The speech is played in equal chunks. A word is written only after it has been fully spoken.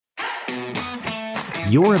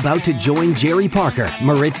You're about to join Jerry Parker,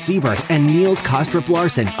 Moritz Siebert, and Niels Kostrup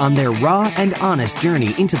Larsen on their raw and honest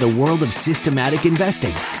journey into the world of systematic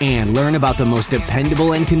investing and learn about the most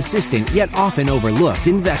dependable and consistent yet often overlooked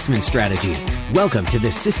investment strategy. Welcome to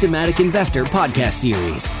the Systematic Investor Podcast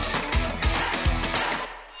Series.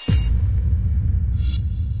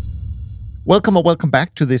 Welcome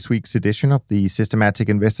back to this week's edition of the Systematic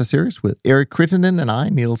Investor Series with Eric Crittenden and I,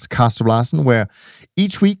 Niels Kostrup Larsen, where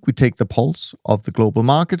each week we take the pulse of the global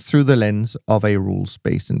market through the lens of a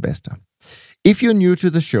rules-based investor. If you're new to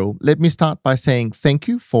the show, let me start by saying thank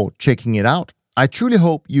you for checking it out. I truly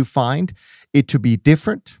hope you find it to be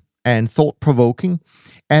different and thought-provoking,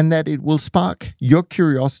 and that it will spark your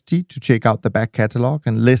curiosity to check out the back catalog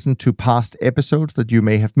and listen to past episodes that you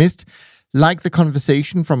may have missed, like the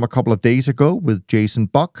conversation from a couple of days ago with Jason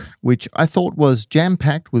Buck, which I thought was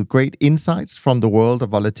jam-packed with great insights from the world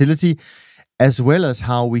of volatility, as well as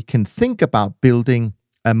how we can think about building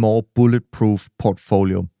a more bulletproof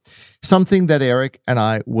portfolio, something that Eric and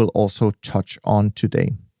I will also touch on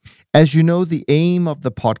today. As you know, the aim of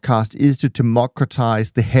the podcast is to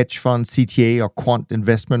democratize the hedge fund, CTA, or quant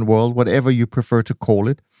investment world, whatever you prefer to call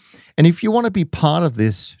it. And if you want to be part of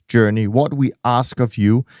this journey, what we ask of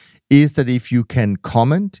you is that if you can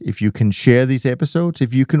comment, if you can share these episodes,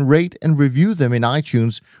 if you can rate and review them in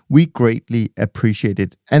iTunes, we greatly appreciate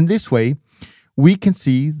it. And this way, we can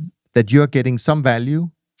see that you're getting some value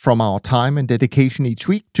from our time and dedication each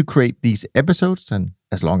week to create these episodes. And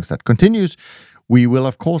as long as that continues, we will,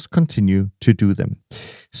 of course, continue to do them.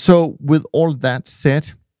 So with all that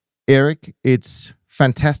said, Eric, it's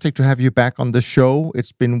fantastic to have you back on the show.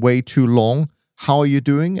 It's been way too long. How are you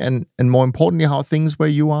doing? And more importantly, how are things where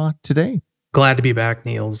you are today? Glad to be back,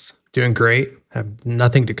 Niels. Doing great. Have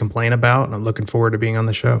nothing to complain about, and I'm looking forward to being on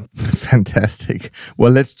the show. Fantastic.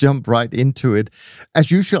 Well, let's jump right into it. As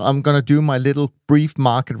usual, I'm going to do my little brief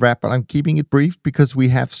market wrap, but I'm keeping it brief because we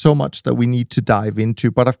have so much that we need to dive into.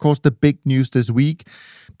 But of course, the big news this week,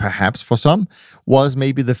 perhaps for some, was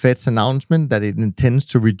maybe the Fed's announcement that it intends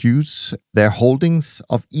to reduce their holdings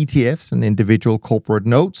of ETFs and individual corporate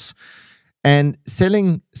notes. And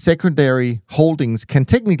selling secondary holdings can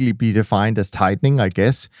technically be defined as tightening, I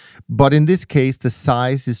guess. But in this case, the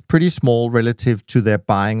size is pretty small relative to their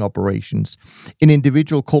buying operations. In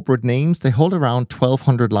individual corporate names, they hold around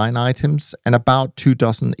 1,200 line items and about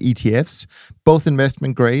 24 ETFs, both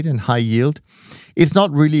investment grade and high yield. It's not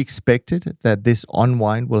really expected that this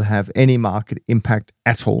unwind will have any market impact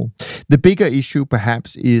at all. The bigger issue,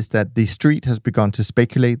 perhaps, is that the street has begun to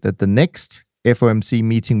speculate that the next FOMC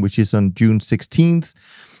meeting, which is on June 16th,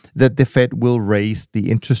 that the Fed will raise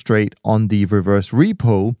the interest rate on the reverse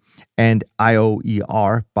repo and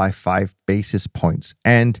IOER by 5 basis points.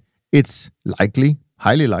 And it's likely,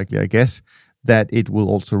 highly likely, I guess, that it will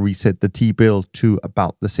also reset the T-bill to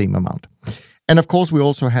about the same amount. And of course, we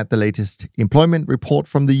also had the latest employment report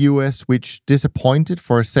from the US, which disappointed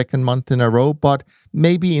for a second month in a row, but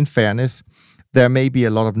maybe in fairness, there may be a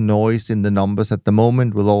lot of noise in the numbers at the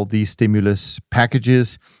moment with all these stimulus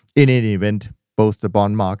packages. In any event, both the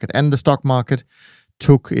bond market and the stock market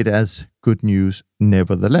took it as good news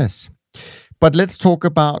nevertheless. But let's talk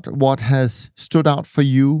about what has stood out for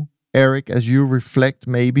you, Eric, as you reflect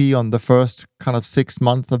maybe on the first kind of 6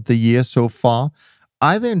 months of the year so far,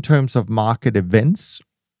 either in terms of market events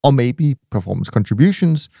or maybe performance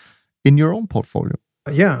contributions in your own portfolio.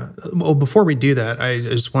 Yeah. Well, before we do that, I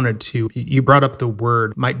just wanted to, you brought up the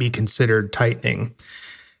word might be considered tightening.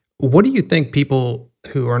 What do you think people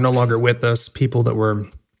who are no longer with us, people that were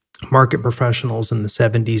market professionals in the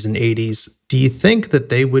 70s and 80s, do you think that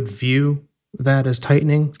they would view that as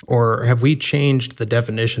tightening? Or have we changed the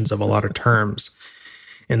definitions of a lot of terms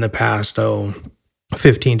in the past,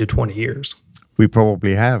 15 to 20 years? We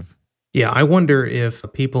probably have. Yeah, I wonder if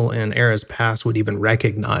people in eras past would even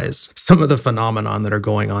recognize some of the phenomenon that are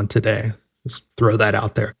going on today. Just throw that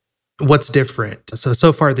out there. What's different?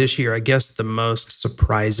 So far this year, I guess the most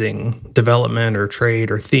surprising development or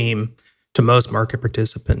trade or theme to most market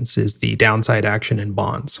participants is the downside action in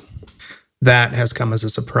bonds. That has come as a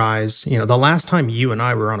surprise. You know, the last time you and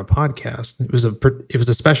I were on a podcast, it was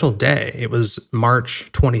a special day. It was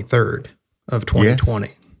March 23rd of 2020.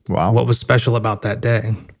 Yes. Wow. What was special about that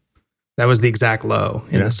day? That was the exact low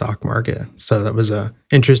in the stock market. So that was an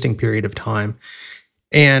interesting period of time.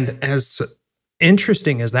 And as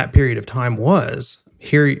interesting as that period of time was,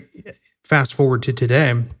 here, fast forward to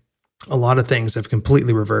today, a lot of things have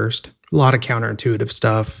completely reversed. A lot of counterintuitive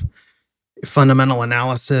stuff, fundamental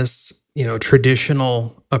analysis,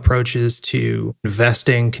 traditional approaches to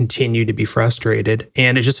investing continue to be frustrated.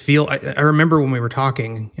 And it just I remember when we were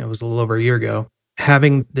talking, it was a little over a year ago,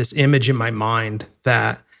 having this image in my mind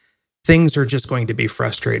that things are just going to be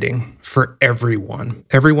frustrating for everyone.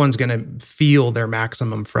 Everyone's going to feel their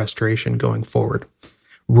maximum frustration going forward.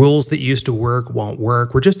 Rules that used to work won't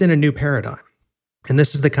work. We're just in a new paradigm. And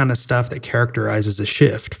this is the kind of stuff that characterizes a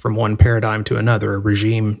shift from one paradigm to another, a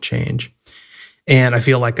regime change. And I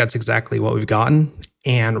feel like that's exactly what we've gotten.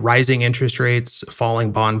 And rising interest rates,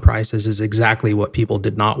 falling bond prices is exactly what people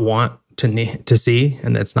did not want to see.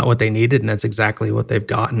 And that's not what they needed. And that's exactly what they've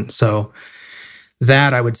gotten. So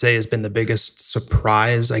that, I would say, has been the biggest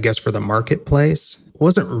surprise, I guess, for the marketplace. It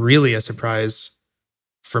wasn't really a surprise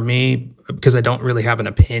for me because I don't really have an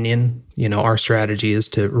opinion. Our strategy is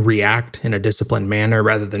to react in a disciplined manner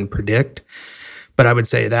rather than predict. But I would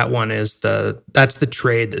say that one is that's the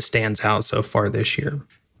trade that stands out so far this year.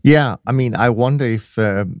 Yeah, I mean, I wonder if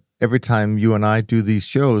every time you and I do these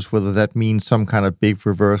shows, whether that means some kind of big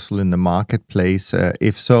reversal in the marketplace.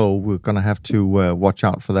 If so, we're going to have to watch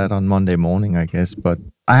out for that on Monday morning, I guess. But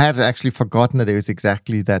I had actually forgotten that it was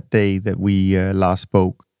exactly that day that we last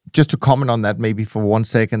spoke. Just to comment on that maybe for 1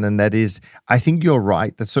 second, and that is, I think you're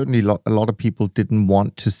right that certainly a lot of people didn't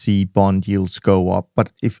want to see bond yields go up.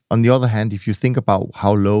 But if, on the other hand, if you think about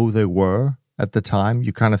how low they were at the time,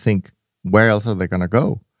 you kind of think, where else are they going to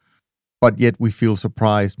go? But yet we feel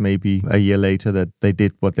surprised maybe a year later that they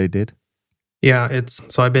did what they did. Yeah,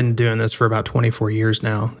 so I've been doing this for about 24 years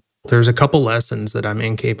now. There's a couple lessons that I'm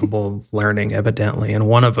incapable of learning, evidently. And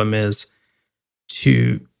one of them is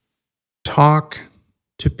to talk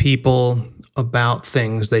to people about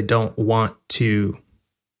things they don't want to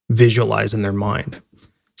visualize in their mind.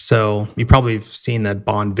 So you probably have seen that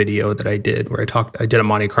bond video that I did where I did a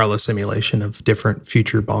Monte Carlo simulation of different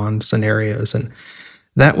future bond scenarios. And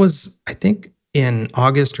that was, I think, in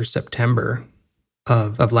August or September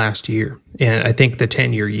of last year. And I think the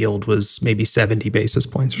 10-year yield was maybe 70 basis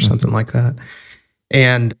points or something like that.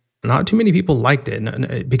 And not too many people liked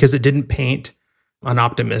it because it didn't paint an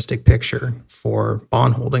optimistic picture for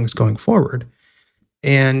bond holdings going forward.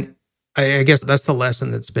 And I guess that's the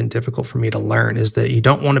lesson that's been difficult for me to learn, is that you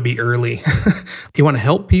don't want to be early. You want to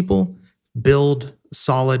help people build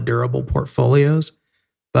solid, durable portfolios,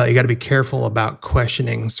 but you got to be careful about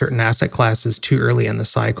questioning certain asset classes too early in the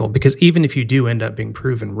cycle, because even if you do end up being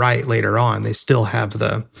proven right later on, they still have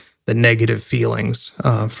the negative feelings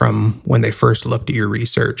from when they first looked at your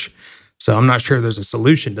research. So I'm not sure there's a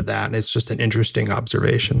solution to that. It's just an interesting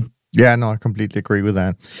observation. Yeah, no, I completely agree with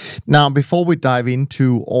that. Now, before we dive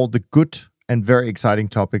into all the good and very exciting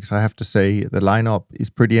topics, I have to say the lineup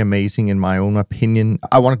is pretty amazing in my own opinion.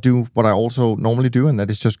 I want to do what I also normally do, and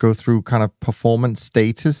that is just go through kind of performance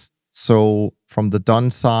status. So from the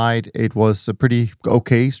Dun side, it was a pretty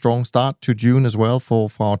okay, strong start to June as well for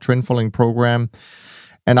our trend following program.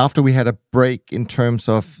 And after we had a break in terms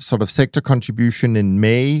of sort of sector contribution in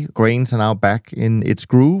May, grains are now back in its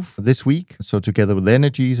groove this week. So together with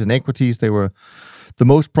energies and equities, they were the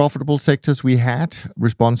most profitable sectors we had,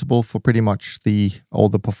 responsible for pretty much all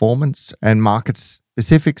the performance. And market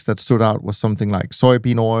specifics that stood out was something like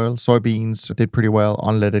soybean oil. Soybeans did pretty well.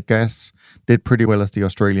 Unleaded gas did pretty well as the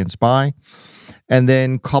Australian SPY. And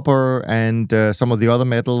then copper and some of the other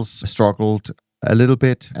metals struggled a little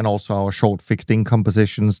bit, and also our short fixed income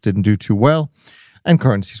positions didn't do too well, and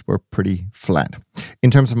currencies were pretty flat. In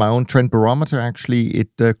terms of my own trend barometer, actually, it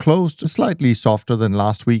closed slightly softer than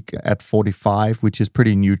last week at 45, which is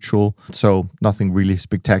pretty neutral, so nothing really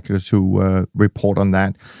spectacular to report on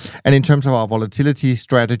that. And in terms of our volatility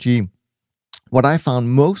strategy, what I found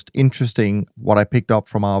most interesting, what I picked up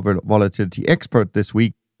from our volatility expert this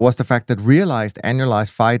week, was the fact that realized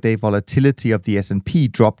annualized 5-day volatility of the S&P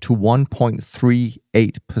dropped to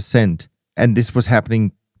 1.38%. And this was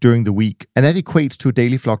happening during the week. And that equates to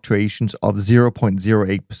daily fluctuations of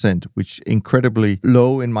 0.08%, which is incredibly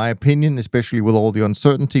low in my opinion, especially with all the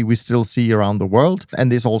uncertainty we still see around the world.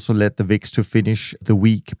 And this also led the VIX to finish the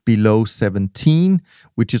week below 17,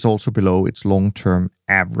 which is also below its long-term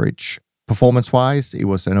average. Performance-wise, it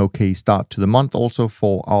was an okay start to the month also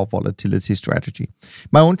for our volatility strategy.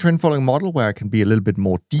 My own trend following model, where I can be a little bit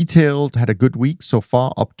more detailed, had a good week so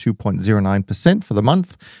far, up 2.09% for the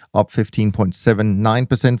month, up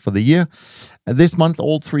 15.79% for the year. This month,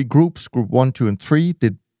 all three groups, Group 1, 2, and 3,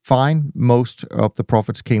 did fine. Most of the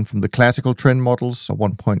profits came from the classical trend models, so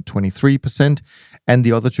 1.23%, and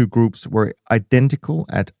the other two groups were identical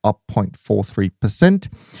at up 0.43%.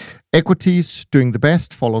 Equities doing the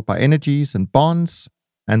best, followed by energies and bonds.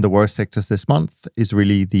 And the worst sectors this month is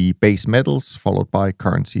really the base metals, followed by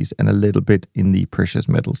currencies and a little bit in the precious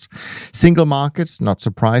metals. Single markets, not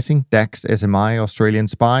surprising. DAX, SMI, Australian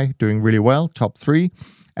SPY doing really well, top three.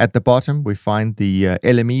 At the bottom, we find the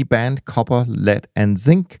LME band, copper, lead, and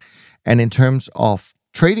zinc. And in terms of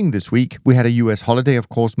trading this week, we had a US holiday, of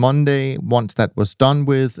course, Monday. Once that was done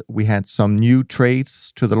with, we had some new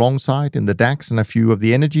trades to the long side in the DAX and a few of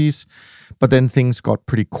the energies. But then things got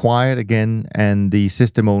pretty quiet again, and the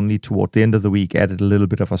system only toward the end of the week added a little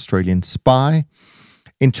bit of Australian SPY.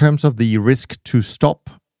 In terms of the risk to stop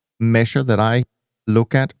measure that I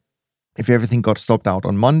look at, if everything got stopped out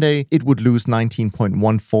on Monday, it would lose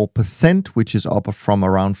 19.14%, which is up from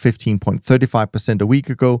around 15.35% a week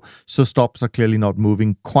ago. So stops are clearly not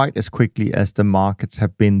moving quite as quickly as the markets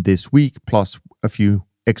have been this week, plus a few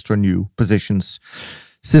extra new positions.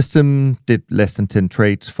 System did less than 10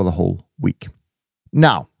 trades for the whole week.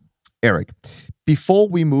 Now, Eric, before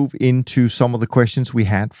we move into some of the questions we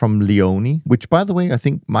had from Leonie, which, by the way, I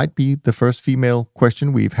think might be the first female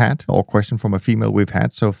question we've had, or question from a female we've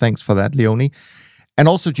had. So thanks for that, Leonie. And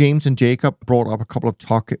also James and Jacob brought up a couple of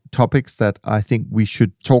topics that I think we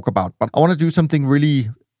should talk about. But I want to do something really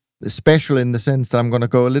special in the sense that I'm going to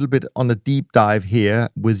go a little bit on a deep dive here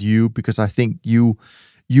with you, because I think you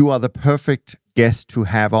are the perfect guest to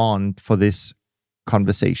have on for this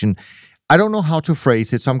conversation. I don't know how to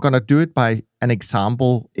phrase it, so I'm going to do it by an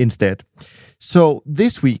example instead. So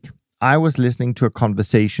this week, I was listening to a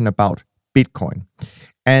conversation about Bitcoin,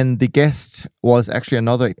 and the guest was actually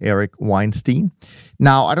another Eric Weinstein.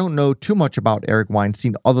 Now, I don't know too much about Eric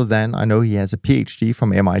Weinstein other than I know he has a PhD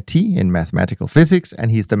from MIT in mathematical physics,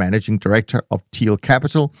 and he's the managing director of Teal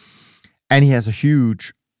Capital, and he has a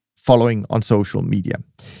huge following on social media.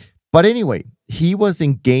 But anyway, he was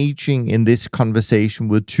engaging in this conversation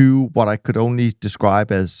with two, what I could only describe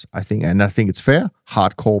as, I think it's fair,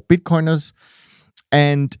 hardcore Bitcoiners.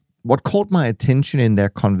 And what caught my attention in their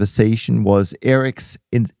conversation was Eric's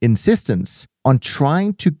insistence on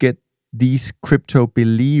trying to get these crypto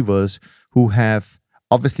believers who have,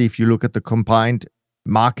 obviously, if you look at the combined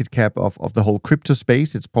market cap of the whole crypto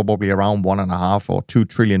space, it's probably around $1.5 or $2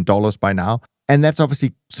 trillion by now. And that's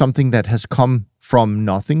obviously something that has come from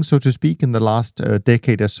nothing, so to speak, in the last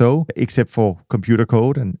decade or so, except for computer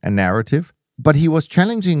code and narrative. But he was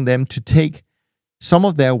challenging them to take some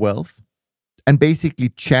of their wealth and basically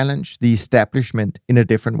challenge the establishment in a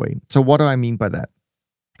different way. So what do I mean by that?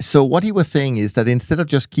 So what he was saying is that instead of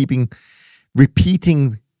just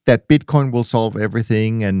repeating that Bitcoin will solve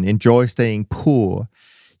everything and enjoy staying poor,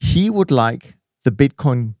 he would like the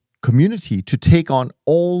Bitcoin community to take on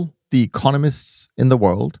all the economists in the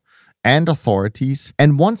world and authorities,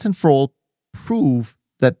 and once and for all prove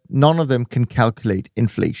that none of them can calculate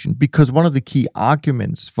inflation. Because one of the key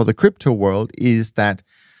arguments for the crypto world is that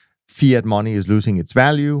fiat money is losing its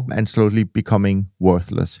value and slowly becoming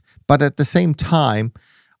worthless. But at the same time,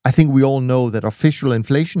 I think we all know that official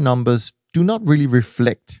inflation numbers do not really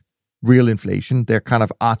reflect real inflation. They're kind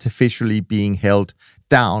of artificially being held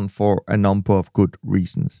down for a number of good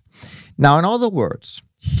reasons. Now, in other words,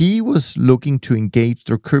 he was looking to engage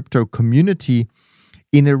the crypto community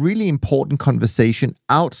in a really important conversation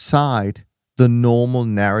outside the normal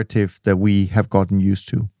narrative that we have gotten used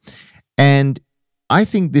to. And I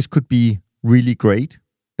think this could be really great,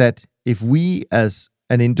 that if we as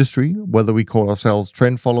an industry, whether we call ourselves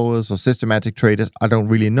trend followers or systematic traders, I don't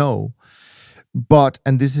really know. But,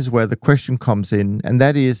 and this is where the question comes in, and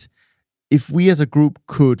that is, if we as a group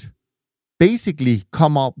could basically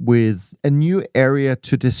come up with a new area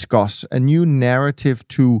to discuss, a new narrative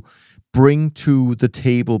to bring to the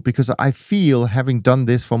table, because I feel, having done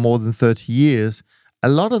this for more than 30 years, a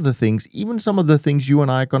lot of the things, even some of the things you and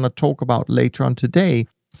I are going to talk about later on today,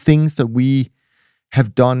 things that we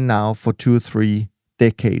have done now for 2 or 3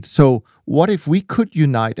 decades. So what if we could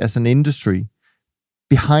unite as an industry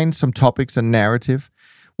behind some topics and narrative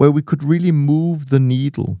where we could really move the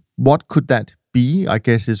needle? What could that be, I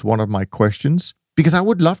guess, is one of my questions. Because I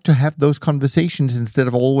would love to have those conversations instead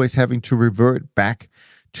of always having to revert back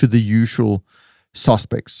to the usual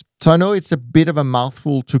suspects. So I know it's a bit of a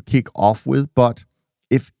mouthful to kick off with, but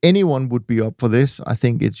if anyone would be up for this, I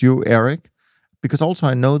think it's you, Eric. Because also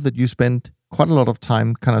I know that you spend quite a lot of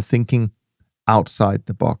time kind of thinking outside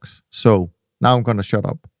the box. So now I'm going to shut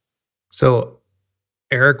up. So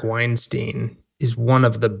Eric Weinstein is one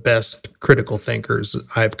of the best critical thinkers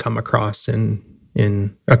I've come across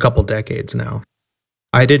in a couple decades now.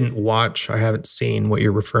 I haven't seen what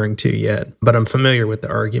you're referring to yet, but I'm familiar with the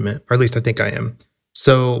argument, or at least I think I am.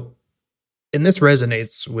 So, and this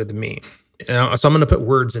resonates with me. So I'm going to put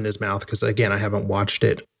words in his mouth because, again, I haven't watched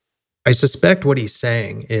it. I suspect what he's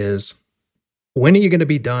saying is, when are you going to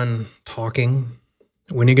be done talking?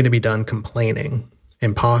 When are you going to be done complaining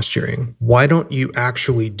and posturing? Why don't you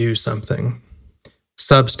actually do something?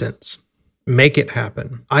 Substance. make it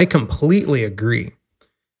happen. I completely agree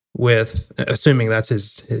with, assuming that's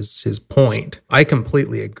his point. I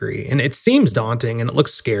completely agree. And it seems daunting and it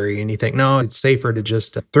looks scary. And you think, no, it's safer to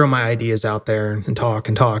just throw my ideas out there and talk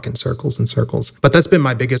in circles and circles. But that's been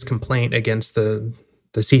my biggest complaint against the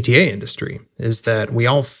CTA industry, is that we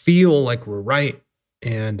all feel like we're right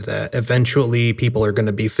and that eventually people are going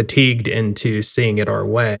to be fatigued into seeing it our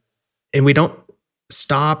way. And we don't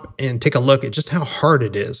stop and take a look at just how hard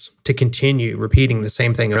it is to continue repeating the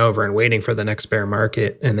same thing over and waiting for the next bear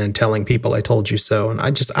market and then telling people I told you so. And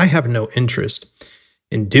I have no interest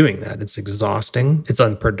in doing that. It's exhausting. It's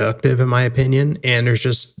unproductive in my opinion. And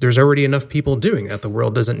there's already enough people doing that. The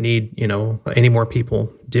world doesn't need, any more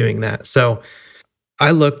people doing that. So I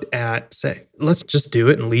looked at, let's just do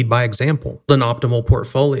it and lead by example. An optimal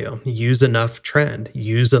portfolio, use enough trend,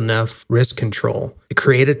 use enough risk control,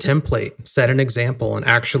 create a template, set an example, and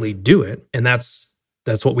actually do it. And that's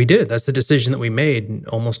what we did. That's the decision that we made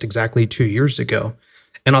almost exactly 2 years ago.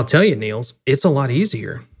 And I'll tell you, Niels, it's a lot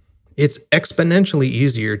easier. It's exponentially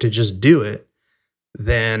easier to just do it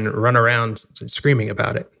than run around screaming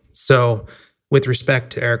about it. So with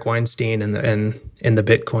respect to Eric Weinstein and the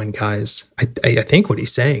Bitcoin guys, I think what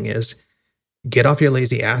he's saying is get off your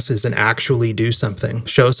lazy asses and actually do something.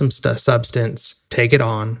 Show some substance, take it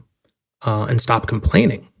on, and stop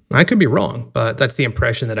complaining. I could be wrong, but that's the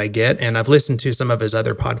impression that I get. And I've listened to some of his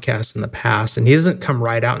other podcasts in the past, and he doesn't come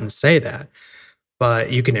right out and say that.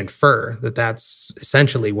 But you can infer that that's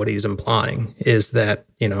essentially what he's implying, is that,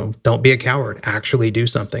 don't be a coward, actually do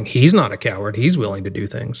something. He's not a coward. He's willing to do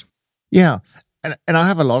things. Yeah. And I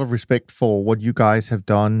have a lot of respect for what you guys have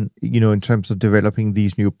done, in terms of developing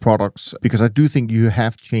these new products, because I do think you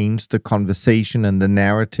have changed the conversation and the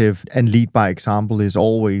narrative, and lead by example is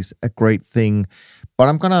always a great thing. But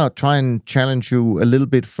I'm going to try and challenge you a little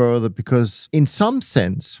bit further, because in some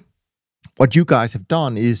sense, what you guys have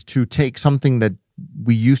done is to take something that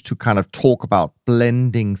we used to kind of talk about,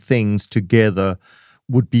 blending things together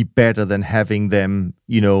would be better than having them,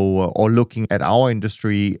 or looking at our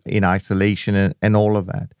industry in isolation and all of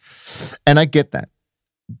that. And I get that.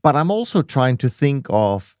 But I'm also trying to think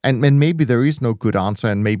of, and maybe there is no good answer,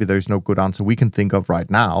 and maybe there's no good answer we can think of right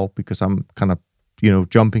now, because I'm kind of,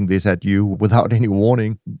 jumping this at you without any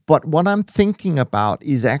warning. But what I'm thinking about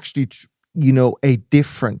is actually, a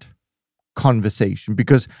different conversation,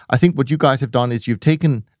 because I think what you guys have done is you've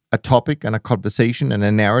taken a topic and a conversation and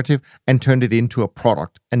a narrative and turned it into a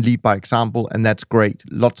product and lead by example. And that's great.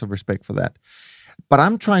 Lots of respect for that. But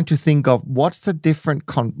I'm trying to think of what's a different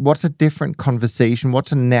conversation,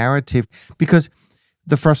 what's a narrative, because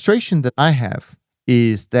the frustration that I have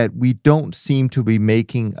is that we don't seem to be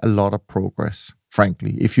making a lot of progress,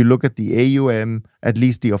 frankly. If you look at the AUM, at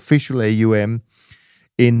least the official AUM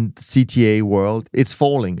in the CTA world, it's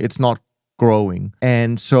falling. It's not growing.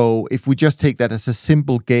 And so if we just take that as a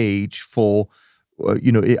simple gauge for,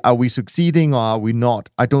 are we succeeding or are we not?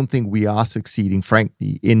 I don't think we are succeeding,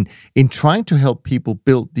 frankly, in trying to help people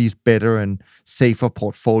build these better and safer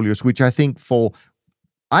portfolios, which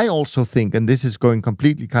I also think, and this is going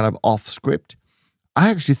completely kind of off script, I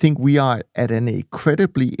actually think we are at an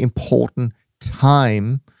incredibly important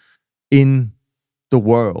time in the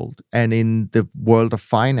world and in the world of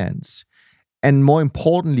finance. And more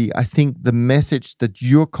importantly, I think the message that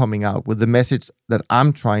you're coming out with, the message that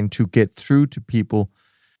I'm trying to get through to people,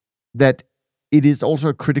 that it is also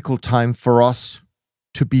a critical time for us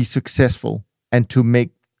to be successful and to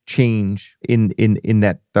make change in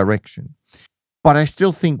that direction. But I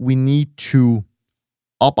still think we need to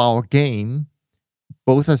up our game,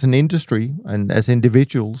 both as an industry and as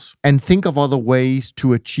individuals, and think of other ways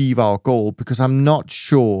to achieve our goal, because I'm not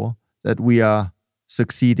sure that we are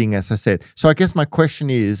succeeding, as I said. So I guess my question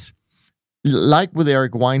is, like with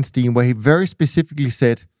Eric Weinstein, where he very specifically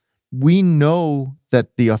said, we know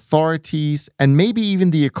that the authorities and maybe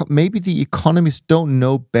even the economists don't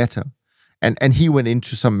know better. And he went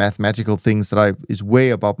into some mathematical things that is way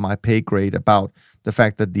above my pay grade, about the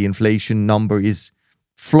fact that the inflation number is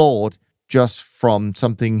flawed just from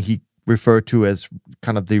something he referred to as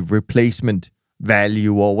kind of the replacement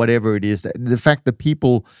value or whatever it is. The fact that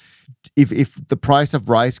people, if the price of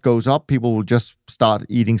rice goes up, people will just start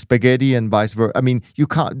eating spaghetti and vice versa. I mean, you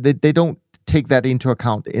can't, they don't take that into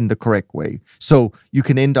account in the correct way. So you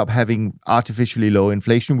can end up having artificially low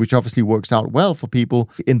inflation, which obviously works out well for people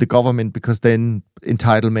in the government, because then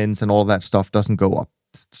entitlements and all that stuff doesn't go up,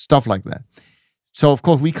 stuff like that. So of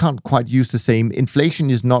course we can't quite use the same. Inflation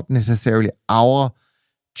is not necessarily our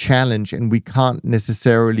challenge, and we can't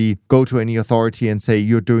necessarily go to any authority and say,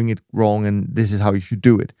 you're doing it wrong and this is how you should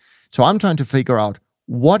do it. So I'm trying to figure out,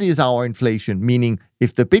 what is our inflation? Meaning,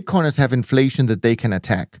 if the Bitcoiners have inflation that they can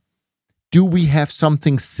attack, do we have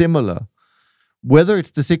something similar? Whether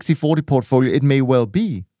it's the 60-40 portfolio, it may well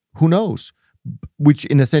be. Who knows? Which,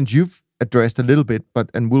 in a sense, you've addressed a little bit,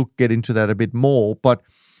 and we'll get into that a bit more. But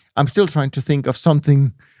I'm still trying to think of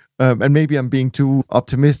something, and maybe I'm being too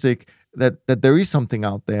optimistic, that there is something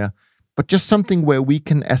out there, but just something where we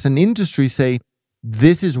can, as an industry, say,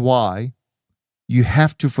 this is why you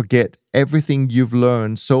have to forget everything you've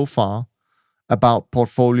learned so far about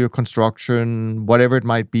portfolio construction, whatever it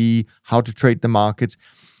might be, how to trade the markets.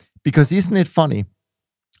 Because isn't it funny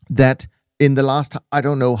that in the last, I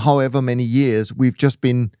don't know, however many years, we've just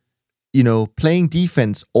been, playing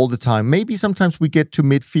defense all the time. Maybe sometimes we get to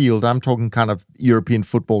midfield. I'm talking kind of European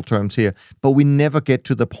football terms here, but we never get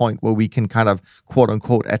to the point where we can kind of, quote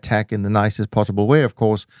unquote, attack in the nicest possible way, of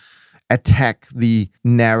course, attack the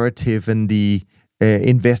narrative and the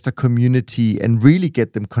investor community and really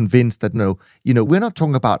get them convinced that no, we're not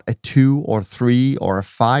talking about a 2 or 3 or a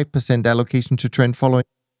 5% allocation to trend following.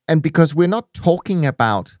 And because we're not talking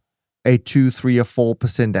about a 2, 3, or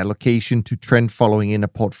 4% allocation to trend following in a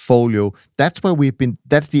portfolio, that's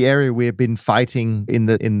the area we've been fighting in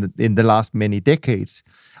the last many decades.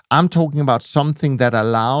 I'm talking about something that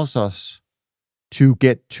allows us to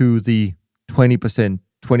get to the 20%,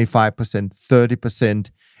 25%,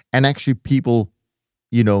 30%, and actually people,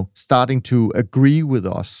 starting to agree with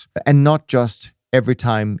us, and not just every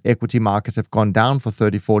time equity markets have gone down for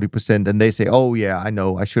 30, 40%, and they say, oh yeah, I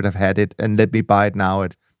know, I should have had it, and let me buy it now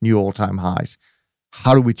at new all-time highs.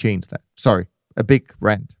 How do we change that? Sorry, a big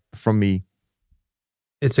rant from me.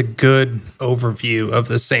 It's a good overview of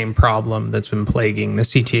the same problem that's been plaguing the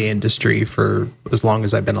CTA industry for as long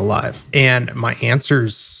as I've been alive. And my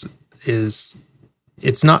answers is,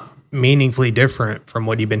 it's not meaningfully different from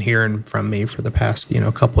what you've been hearing from me for the past,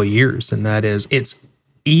 couple of years. And that is, it's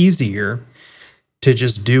easier to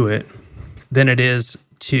just do it than it is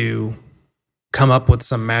to come up with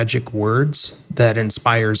some magic words that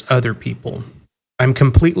inspires other people. I'm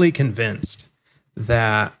completely convinced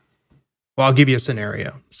that, I'll give you a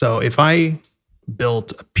scenario. So if I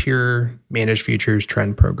built a pure managed futures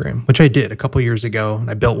trend program, which I did a couple years ago, and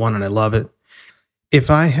I built one and I love it. If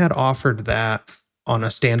I had offered that on a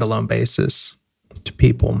standalone basis to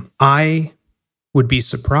people, I would be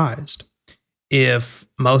surprised if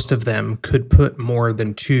most of them could put more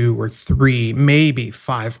than 2 or 3, maybe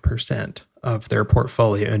 5% of their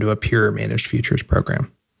portfolio into a pure managed futures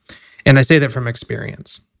program. And I say that from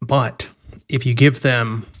experience. But if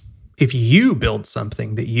you build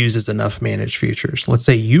something that uses enough managed futures, let's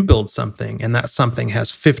say you build something and that something has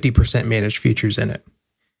 50% managed futures in it,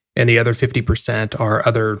 and the other 50% are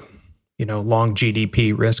other, long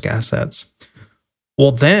GDP risk assets.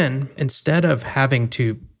 Well, then instead of having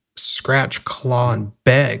to scratch, claw, and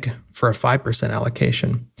beg for a 5%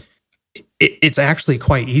 allocation, it's actually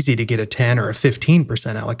quite easy to get a 10 or a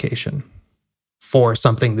 15% allocation for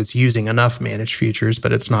something that's using enough managed futures,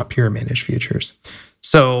 but it's not pure managed futures.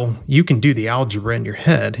 So you can do the algebra in your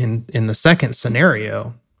head in the second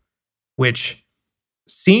scenario, which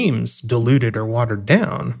seems diluted or watered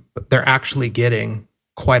down, but they're actually getting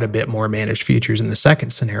quite a bit more managed futures in the second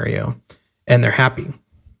scenario, and they're happy.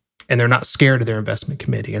 And they're not scared of their investment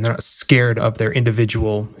committee, and they're not scared of their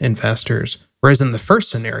individual investors. Whereas in the first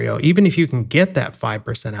scenario, even if you can get that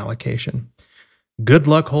 5% allocation, good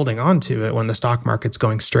luck holding on to it when the stock market's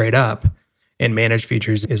going straight up and managed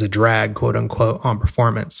futures is a drag, quote unquote, on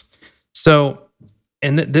performance. So,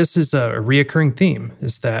 and this is a reoccurring theme,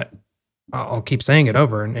 is that I'll keep saying it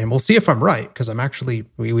over, and we'll see if I'm right, because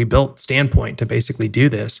we built Standpoint to basically do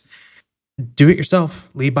this. Do it yourself,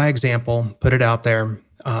 lead by example, put it out there,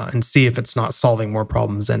 and see if it's not solving more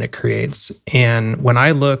problems than it creates. And when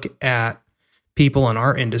I look at people in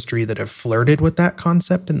our industry that have flirted with that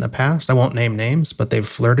concept in the past, I won't name names, but they've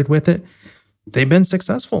flirted with it, they've been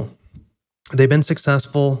successful.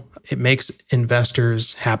 It makes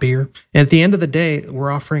investors happier. And at the end of the day,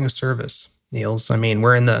 we're offering a service, Niels. I mean,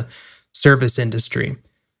 we're in the service industry,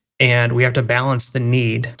 and we have to balance the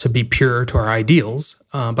need to be pure to our ideals,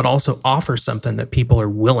 but also offer something that people are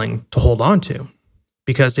willing to hold on to.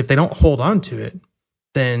 Because if they don't hold on to it,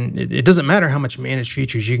 then it doesn't matter how much managed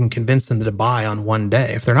futures you can convince them to buy on one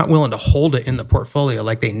day. If they're not willing to hold it in the portfolio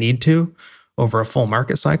like they need to over a full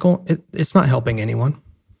market cycle, it's not helping anyone,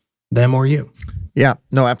 them or you. Yeah,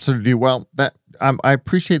 no, absolutely. Well, I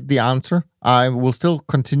appreciate the answer. I will still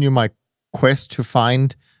continue my quest to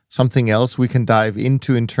find something else we can dive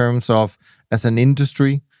into in terms of, as an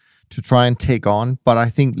industry, to try and take on. But I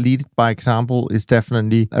think lead by example is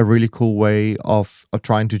definitely a really cool way of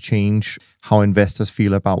trying to change how investors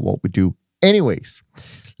feel about what we do. Anyways,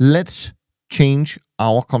 let's change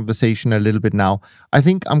our conversation a little bit now. I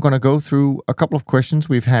think I'm going to go through a couple of questions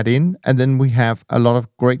we've had in, and then we have a lot of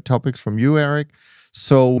great topics from you, Eric.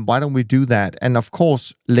 So why don't we do that? And of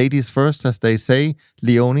course, ladies first, as they say,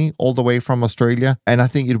 Leonie, all the way from Australia. And I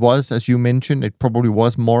think it was, as you mentioned, it probably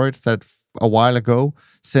was Moritz that a while ago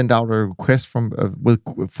sent out a request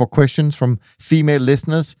for questions from female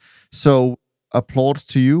listeners. So applause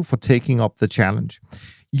to you for taking up the challenge.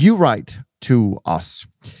 You write to us,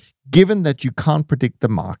 given that you can't predict the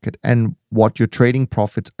market and what your trading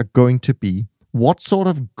profits are going to be, what sort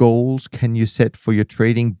of goals can you set for your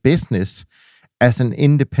trading business as an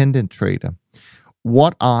independent trader?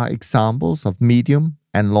 What are examples of medium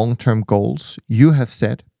and long-term goals you have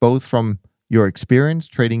set, both from your experience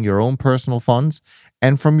trading your own personal funds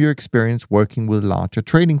and from your experience working with larger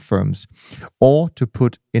trading firms? Or to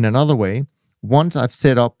put in another way, once I've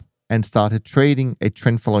set up and started trading a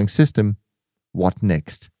trend-following system, what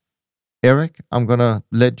next? Eric, I'm going to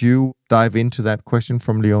let you dive into that question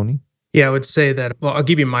from Leonie. Yeah, I would say that, well, I'll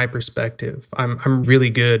give you my perspective. I'm really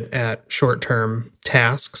good at short-term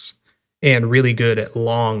tasks and really good at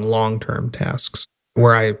long-term tasks.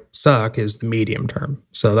 Where I suck is the medium term.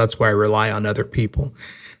 So that's why I rely on other people.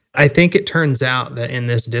 I think it turns out that in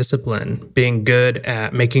this discipline, being good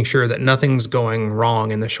at making sure that nothing's going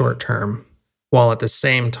wrong in the short term, while at the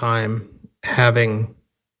same time having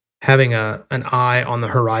an eye on the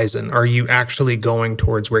horizon. Are you actually going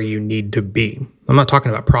towards where you need to be? I'm not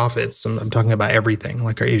talking about profits. I'm talking about everything.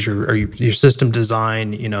 Like, is your system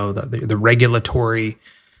design, the regulatory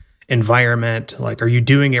environment, like, are you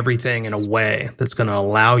doing everything in a way that's going to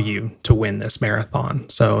allow you to win this marathon?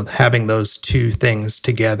 So having those two things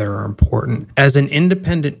together are important. As an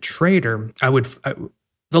independent trader,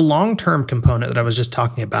 the long-term component that I was just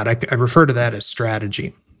talking about, I refer to that as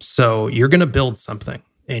strategy. So you're going to build something.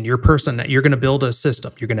 And you're going to build a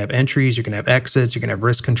system. You're going to have entries, you're going to have exits, you're going to have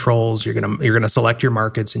risk controls, you're going to select your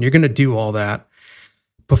markets, and you're going to do all that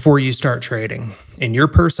before you start trading. And your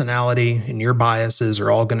personality and your biases are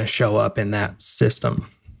all going to show up in that system,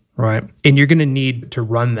 right? And you're going to need to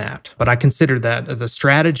run that. But I consider that the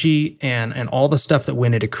strategy and all the stuff that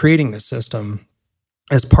went into creating the system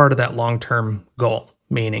as part of that long-term goal,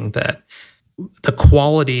 meaning that the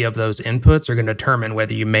quality of those inputs are going to determine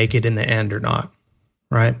whether you make it in the end or not.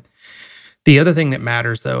 Right. The other thing that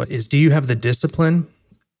matters, though, is do you have the discipline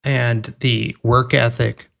and the work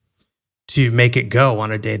ethic to make it go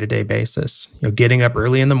on a day-to-day basis? Getting up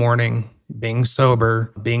early in the morning, being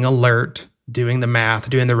sober, being alert, doing the math,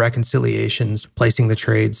 doing the reconciliations, placing the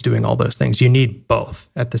trades, doing all those things. You need both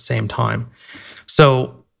at the same time.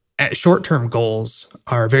 So short-term goals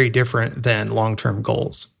are very different than long-term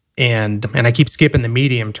goals. And I keep skipping the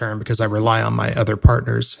medium term because I rely on my other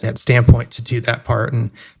partners at Standpoint to do that part,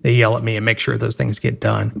 and they yell at me and make sure those things get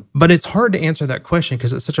done. But it's hard to answer that question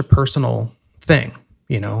because it's such a personal thing.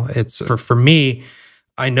 It's for me,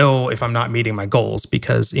 I know if I'm not meeting my goals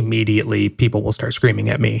because immediately people will start screaming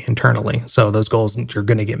at me internally. So those goals are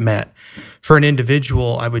going to get met. For an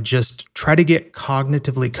individual, I would just try to get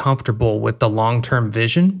cognitively comfortable with the long-term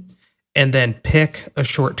vision and then pick a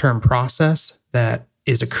short-term process that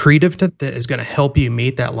is accretive that is going to help you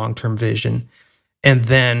meet that long-term vision, and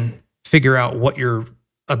then figure out what your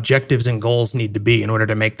objectives and goals need to be in order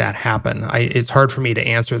to make that happen. It's hard for me to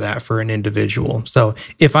answer that for an individual. So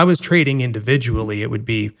if I was trading individually, it would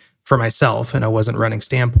be for myself and I wasn't running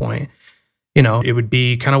Standpoint. It would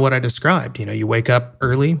be kind of what I described. You wake up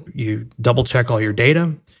early, you double check all your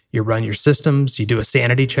data, you run your systems, you do a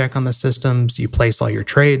sanity check on the systems, you place all your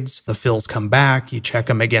trades, the fills come back, you check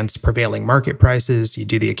them against prevailing market prices, you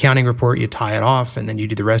do the accounting report, you tie it off, and then you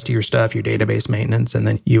do the rest of your stuff, your database maintenance, and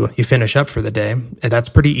then you finish up for the day. And that's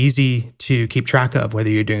pretty easy to keep track of whether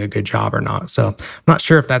you're doing a good job or not. So I'm not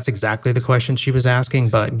sure if that's exactly the question she was asking,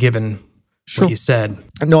 but given what you said.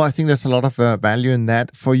 No, I think there's a lot of value in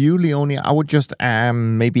that. For you, Leonie, I would just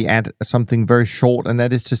maybe add something very short, and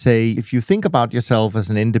that is to say, if you think about yourself as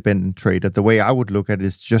an independent trader, the way I would look at it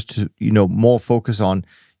is just to, more focus on,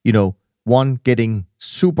 one, getting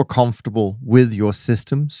super comfortable with your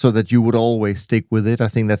system so that you would always stick with it. I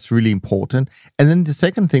think that's really important. And then the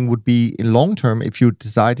second thing would be, in long term, if you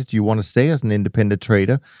decided you want to stay as an independent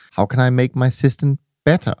trader, how can I make my system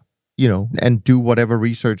better? And do whatever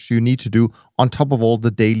research you need to do on top of all the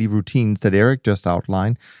daily routines that Eric just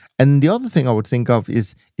outlined. And the other thing I would think of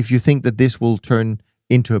is, if you think that this will turn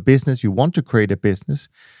into a business, you want to create a business,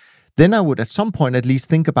 then I would at some point at least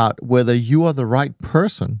think about whether you are the right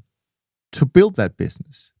person to build that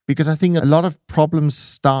business. Because I think a lot of problems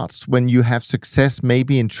starts when you have success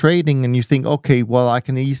maybe in trading and you think, okay, well, I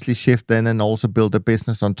can easily shift then and also build a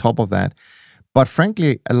business on top of that. But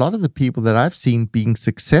frankly, a lot of the people that I've seen being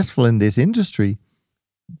successful in this industry,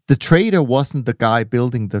 the trader wasn't the guy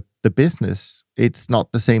building the business. It's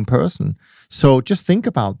not the same person. So just think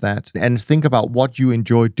about that and think about what you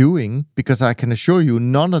enjoy doing, because I can assure you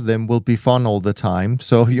none of them will be fun all the time.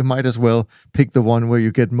 So you might as well pick the one where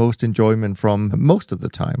you get most enjoyment from most of the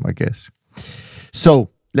time, I guess. So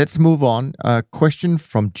let's move on. A question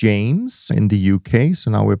from James in the UK. So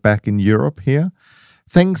now we're back in Europe here.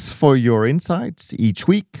 Thanks for your insights each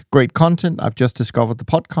week. Great content. I've just discovered the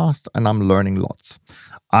podcast and I'm learning lots.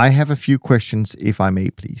 I have a few questions, if I may,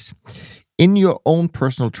 please. In your own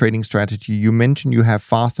personal trading strategy, you mentioned you have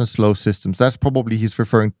fast and slow systems. That's probably he's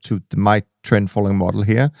referring to my trend following model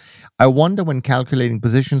here. I wonder when calculating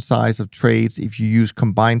position size of trades if you use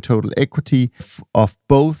combined total equity of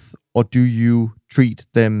both, or do you treat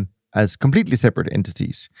them as completely separate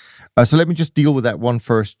entities? So let me just deal with that one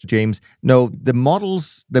first, James. No, the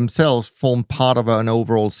models themselves form part of an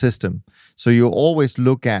overall system. So you always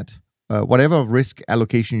look at whatever risk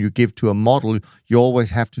allocation you give to a model, you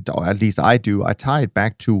always have to, or at least I do, I tie it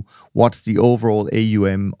back to what's the overall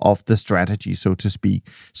AUM of the strategy, so to speak.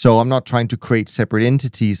 So I'm not trying to create separate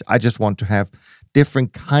entities. I just want to have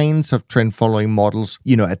different kinds of trend following models,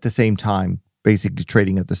 at the same time, basically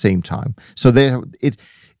trading at the same time. So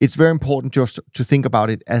it's very important just to think about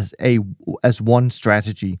it as one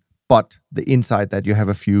strategy, but inside that you have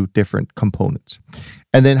a few different components.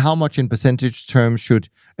 And then how much in percentage terms should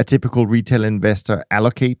a typical retail investor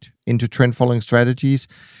allocate into trend following strategies?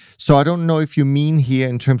 So I don't know if you mean here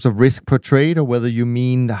in terms of risk per trade, or whether you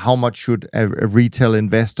mean how much should a retail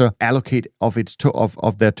investor allocate of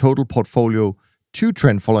their total portfolio to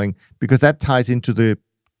trend following, because that ties into the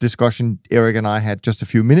discussion Eric and I had just a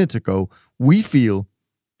few minutes ago. We feel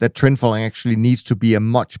that trend following actually needs to be a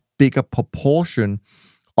much bigger proportion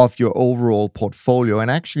of your overall portfolio. And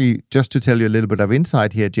actually, just to tell you a little bit of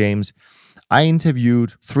insight here, James, I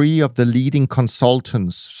interviewed 3 of the leading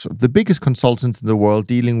consultants, the biggest consultants in the world,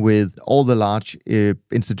 dealing with all the large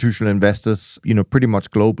institutional investors, pretty much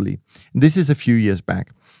globally. And this is a few years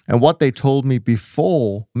back. And what they told me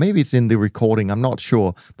before, maybe it's in the recording, I'm not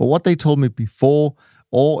sure, but what they told me before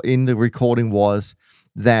or in the recording was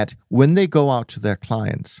that when they go out to their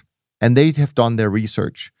clients and they have done their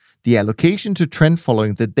research, the allocation to trend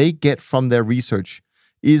following that they get from their research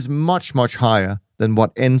is much, much higher than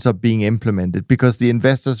what ends up being implemented, because the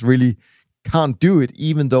investors really can't do it,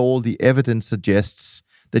 even though all the evidence suggests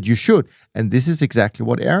that you should. And this is exactly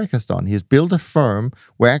what Eric has done. He has built a firm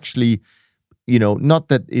where actually, not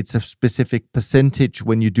that it's a specific percentage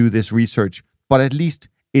when you do this research, but at least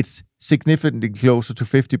it's significantly closer to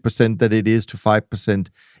 50% than it is to 5%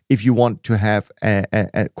 if you want to have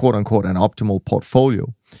a quote unquote an optimal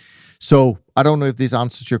portfolio. So I don't know if this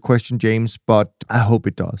answers your question, James, but I hope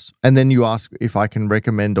it does. And then you ask if I can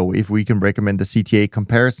recommend, or if we can recommend a CTA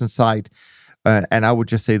comparison site. And I would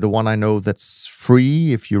just say the one I know that's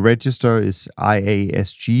free if you register is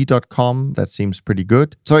iasg.com. That seems pretty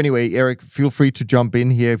good. So anyway, Eric, feel free to jump in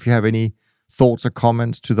here if you have any thoughts or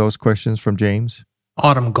comments to those questions from James.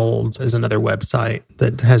 Autumn Gold is another website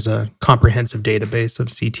that has a comprehensive database of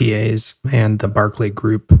CTAs, and the Barclay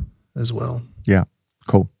Group as well. Yeah,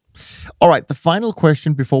 cool. All right, the final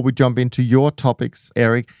question before we jump into your topics,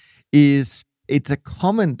 Eric, is it's a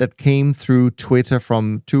comment that came through Twitter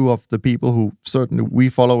from 2 of the people who certainly we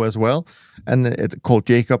follow as well, and it's called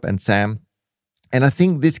Jacob and Sam. And I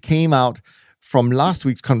think this came out from last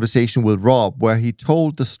week's conversation with Rob, where he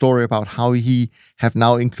told the story about how he have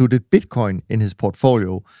now included Bitcoin in his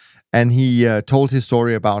portfolio. And he told his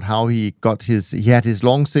story about how he had his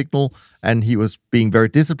long signal and he was being very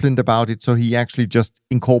disciplined about it. So he actually just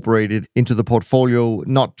incorporated into the portfolio,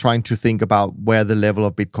 not trying to think about where the level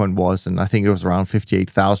of Bitcoin was. And I think it was around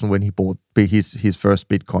 58,000 when he bought his first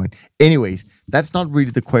Bitcoin. Anyways, that's not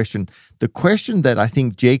really the question. The question that I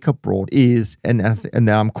think Jacob brought is, and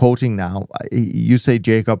I'm quoting now, you say,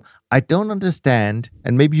 Jacob, I don't understand,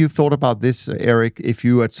 and maybe you've thought about this, Eric, if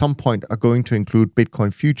you at some point are going to include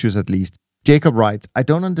Bitcoin futures at least. Jacob writes, I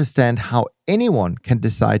don't understand how anyone can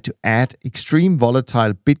decide to add extreme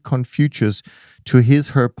volatile Bitcoin futures to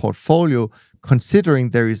his/her portfolio, considering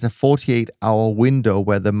there is a 48-hour window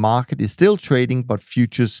where the market is still trading, but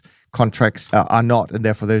futures contracts are not, and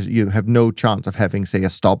therefore you have no chance of having, say, a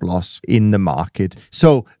stop loss in the market.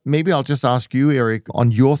 So maybe I'll just ask you, Eric,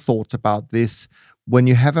 on your thoughts about this. When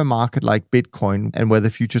you have a market like Bitcoin and where the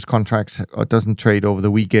futures contracts doesn't trade over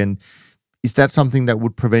the weekend, is that something that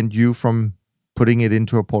would prevent you from putting it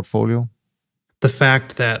into a portfolio? The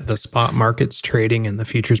fact that the spot market's trading and the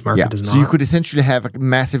futures market is not. So you could essentially have a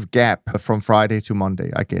massive gap from Friday to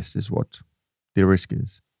Monday, I guess, is what the risk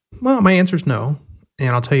is. Well, my answer is no.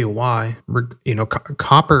 And I'll tell you why.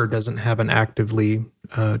 Copper doesn't have an actively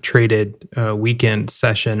traded weekend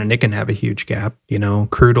session, and it can have a huge gap.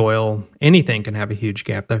 Crude oil, anything can have a huge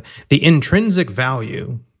gap. The intrinsic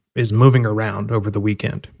value is moving around over the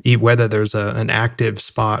weekend, whether there's an active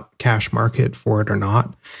spot cash market for it or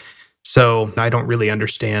not. So I don't really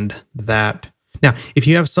understand that. Now, if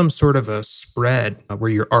you have some sort of a spread where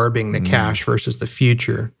you're arbing the cash versus the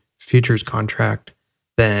futures contract,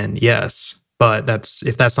 then yes. But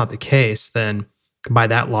if that's not the case, then by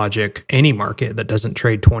that logic, any market that doesn't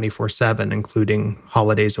trade 24/7, including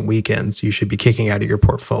holidays and weekends, you should be kicking out of your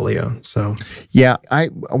portfolio. So, yeah,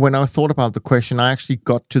 when I thought about the question, I actually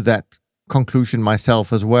got to that conclusion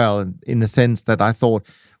myself as well, in the sense that I thought,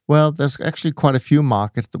 well, there's actually quite a few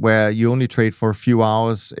markets where you only trade for a few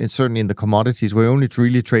hours, and certainly in the commodities, where you only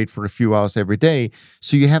really trade for a few hours every day.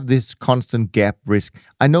 So you have this constant gap risk.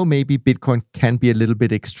 I know maybe Bitcoin can be a little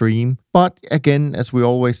bit extreme, but again, as we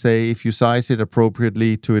always say, if you size it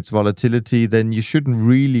appropriately to its volatility, then you shouldn't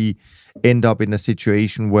really end up in a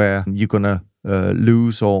situation where you're going to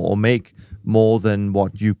lose or make more than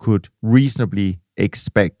what you could reasonably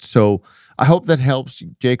expect. So I hope that helps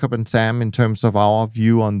Jacob and Sam in terms of our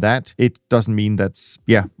view on that. It doesn't mean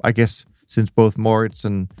I guess since both Moritz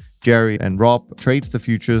and Jerry and Rob trades the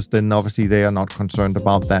futures, then obviously they are not concerned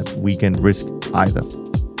about that weekend risk either.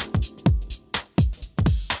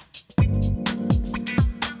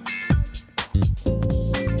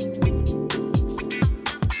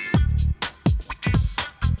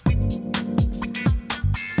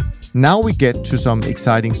 Now we get to some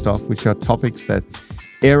exciting stuff, which are topics that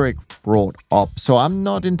Eric brought up. So I'm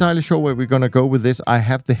not entirely sure where we're going to go with this. I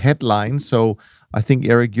have the headline, so I think,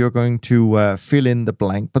 Eric, you're going to fill in the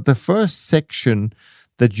blank. But the first section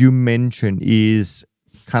that you mentioned is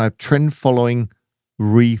kind of trend following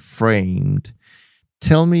reframed.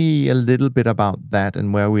 Tell me a little bit about that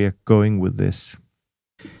and where we are going with this.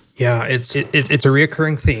 Yeah, it's a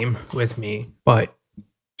reoccurring theme with me, but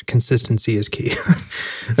consistency is key.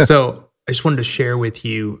 So I just wanted to share with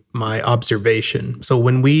you my observation. So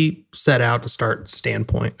when we set out to start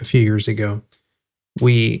Standpoint a few years ago,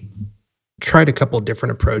 we tried a couple of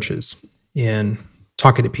different approaches in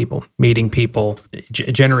talking to people, meeting people,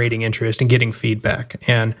 generating interest, and getting feedback.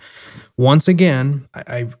 And once again,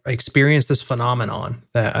 I experienced this phenomenon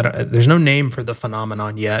that there's no name for the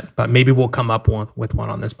phenomenon yet, but maybe we'll come up with one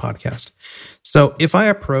on this podcast. So if I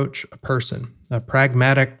approach a person, a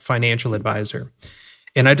pragmatic financial advisor,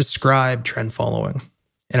 and I describe trend following,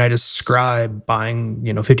 and I describe buying,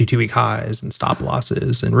 52-week highs and stop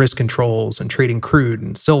losses and risk controls and trading crude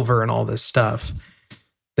and silver and all this stuff,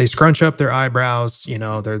 they scrunch up their eyebrows.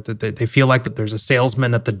 They feel like that there's a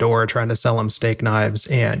salesman at the door trying to sell them steak knives,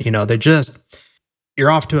 and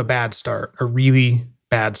you're off to a bad start, a really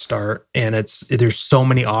bad start, and there's so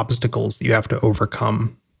many obstacles that you have to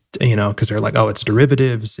overcome. Because they're like, oh, it's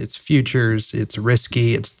derivatives, it's futures, it's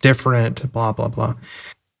risky, it's different, blah, blah, blah.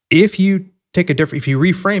 If you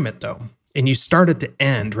reframe it though, and you start at the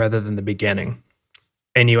end rather than the beginning,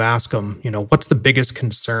 and you ask them, what's the biggest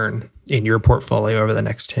concern in your portfolio over the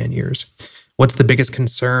next 10 years? What's the biggest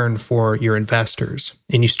concern for your investors?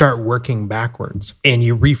 And you start working backwards, and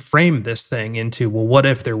you reframe this thing into, well, what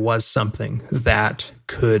if there was something that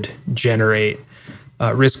could generate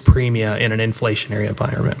risk premia in an inflationary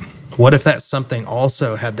environment? What if that something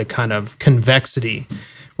also had the kind of convexity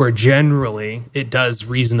where generally it does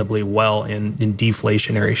reasonably well in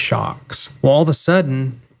deflationary shocks? Well, all of a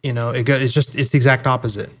sudden, it's the exact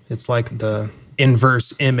opposite. It's like the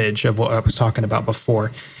inverse image of what I was talking about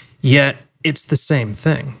before, yet it's the same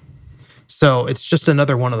thing. So it's just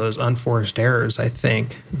another one of those unforced errors, I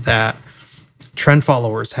think, that trend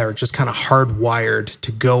followers are just kind of hardwired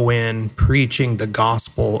to go in preaching the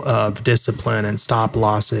gospel of discipline and stop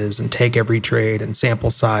losses and take every trade and sample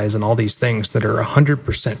size and all these things that are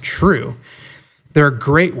 100% true. They're a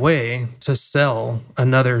great way to sell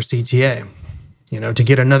another CTA, to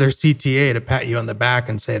get another CTA to pat you on the back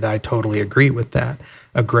and say that I totally agree with that.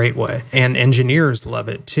 A great way. And engineers love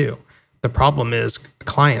it too. The problem is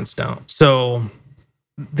clients don't. So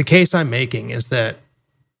the case I'm making is that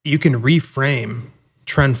you can reframe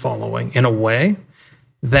trend following in a way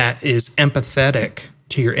that is empathetic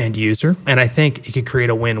to your end user. And I think it could create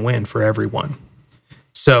a win-win for everyone.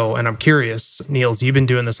 So, and I'm curious, Niels, you've been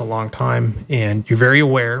doing this a long time and you're very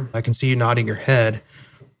aware. I can see you nodding your head.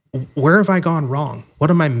 Where have I gone wrong? What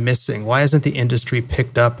am I missing? Why hasn't the industry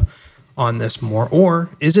picked up on this more? Or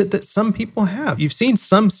is it that some people have? You've seen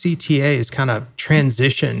some CTAs kind of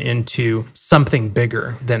transition into something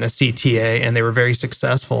bigger than a CTA, and they were very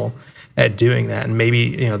successful at doing that. And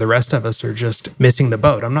maybe, the rest of us are just missing the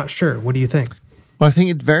boat. I'm not sure. What do you think? Well, I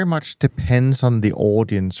think it very much depends on the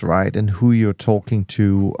audience, right? And who you're talking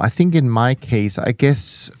to. I think in my case, I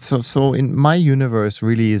guess, so in my universe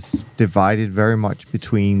really is divided very much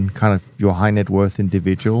between kind of your high net worth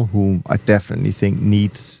individual, who I definitely think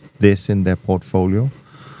needs this in their portfolio.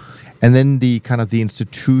 And then the kind of the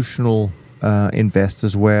institutional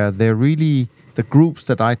investors, where they're really the groups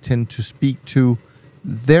that I tend to speak to,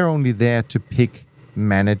 they're only there to pick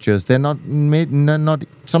managers. They're not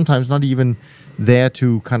sometimes not even there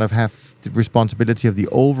to kind of have the responsibility of the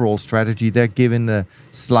overall strategy. They're given a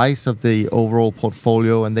slice of the overall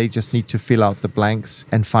portfolio, and they just need to fill out the blanks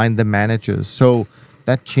and find the managers. So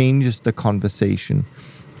that changes the conversation.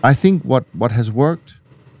 I think what has worked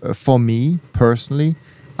for me personally,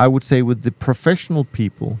 I would say with the professional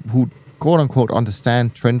people who quote unquote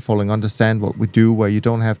understand trend following, understand what we do, where you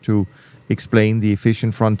don't have to explain the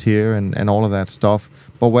efficient frontier and all of that stuff,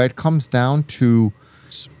 but where it comes down to,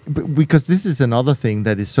 because this is another thing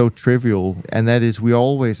that is so trivial, and that is we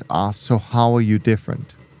always ask, so how are you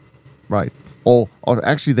different, right? Or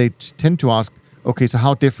actually they tend to ask, okay, so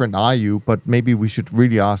how different are you? But maybe we should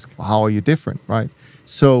really ask, how are you different, right?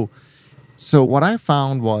 So what I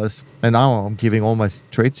found was, and now I'm giving all my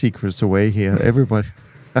trade secrets away here, everybody.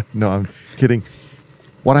 No, I'm kidding.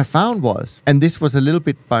 What I found was, and this was a little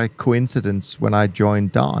bit by coincidence when I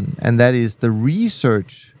joined Don, and that is the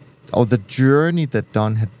research or the journey that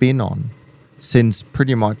Don had been on since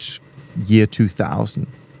pretty much year 2000,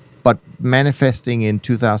 but manifesting in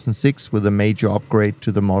 2006 with a major upgrade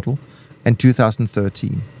to the model, and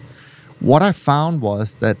 2013. What I found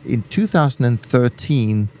was that in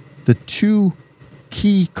 2013, the two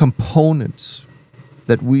key components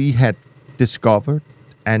that we had discovered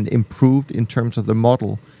and improved in terms of the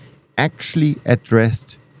model actually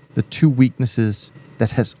addressed the two weaknesses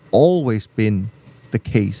that has always been the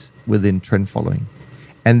case within trend following.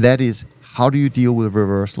 And that is, how do you deal with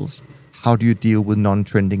reversals? How do you deal with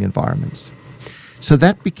non-trending environments? So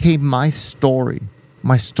that became my story.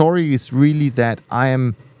 My story is really that I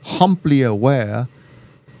am humbly aware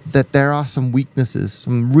that there are some weaknesses,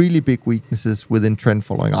 some really big weaknesses within trend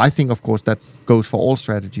following. I think, of course, that goes for all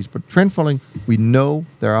strategies, but trend following, we know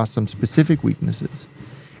there are some specific weaknesses.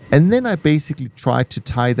 And then I basically tried to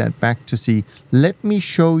tie that back to see, let me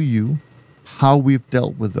show you how we've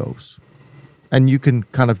dealt with those. And you can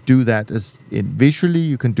kind of do that visually,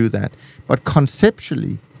 you can do that. But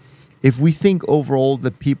conceptually, if we think overall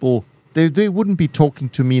that people, they wouldn't be talking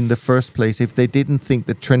to me in the first place if they didn't think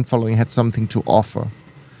that trend following had something to offer.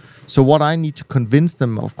 So what I need to convince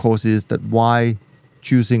them, of course, is that why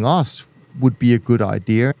choosing us would be a good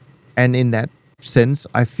idea. And in that sense,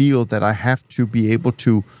 I feel that I have to be able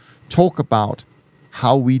to talk about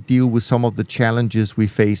how we deal with some of the challenges we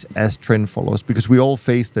face as trend followers, because we all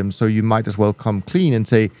face them. So you might as well come clean and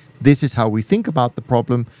say, this is how we think about the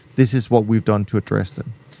problem. This is what we've done to address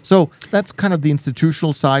them. So that's kind of the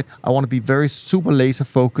institutional side. I want to be very super laser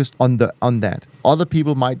focused on that. Other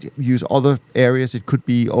people might use other areas. It could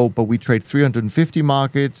be, but we trade 350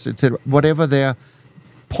 markets, etc. Whatever their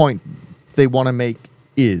point they want to make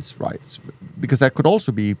is, right? Because that could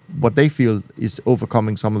also be what they feel is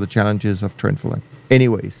overcoming some of the challenges of trend following.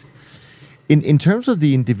 Anyways, in terms of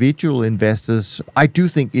the individual investors, I do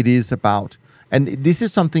think it is about, and this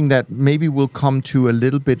is something that maybe we'll come to a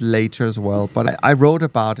little bit later as well, but I wrote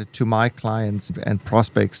about it to my clients and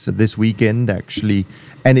prospects this weekend, actually,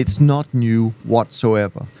 and it's not new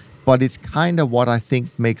whatsoever. But it's kind of what I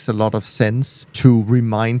think makes a lot of sense to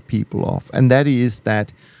remind people of, and that is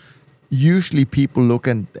that usually people look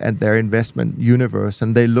at their investment universe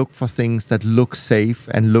and they look for things that look safe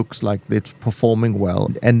and looks like it's performing well,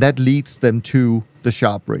 and that leads them to the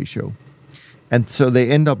Sharpe ratio. And so they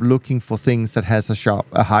end up looking for things that has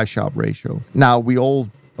a high Sharpe ratio. Now,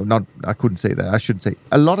 I couldn't say that. I should say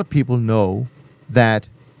a lot of people know that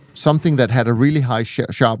something that had a really high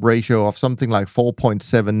Sharpe ratio of something like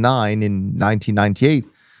 4.79 in 1998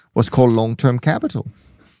 was called long-term capital.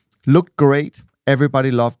 Looked great. Everybody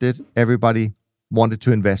loved it. Everybody wanted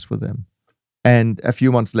to invest with them. And a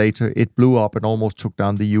few months later, it blew up and almost took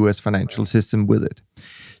down the US financial system with it.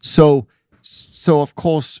 So of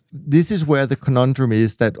course, this is where the conundrum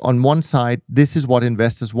is, that on one side, this is what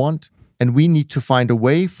investors want, and we need to find a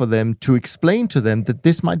way for them to explain to them that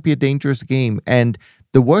this might be a dangerous game. And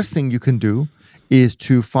the worst thing you can do is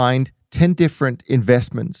to find 10 different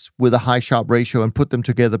investments with a high Sharpe ratio and put them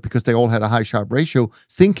together because they all had a high Sharpe ratio,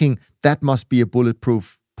 thinking that must be a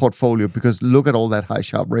bulletproof portfolio because look at all that high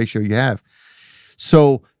Sharpe ratio you have.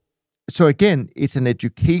 So again, it's an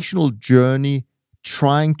educational journey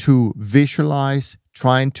trying to visualize,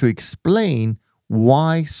 trying to explain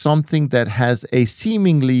why something that has a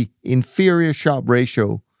seemingly inferior Sharpe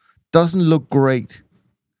ratio doesn't look great,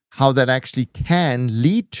 how that actually can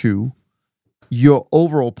lead to your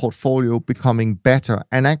overall portfolio becoming better,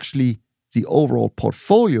 and actually the overall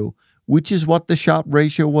portfolio, which is what the Sharpe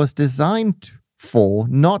ratio was designed for,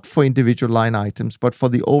 not for individual line items, but for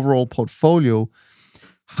the overall portfolio,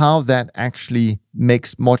 how that actually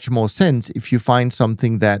makes much more sense if you find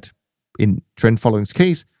something that, in trend following's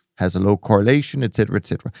case, has a low correlation, et cetera, et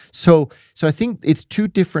cetera. So I think it's two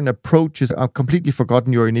different approaches. I've completely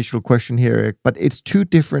forgotten your initial question here, Eric, but it's two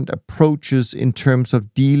different approaches in terms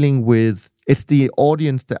of dealing with, it's the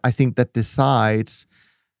audience that I think that decides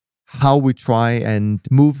how we try and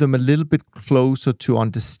move them a little bit closer to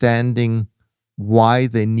understanding why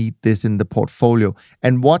they need this in the portfolio.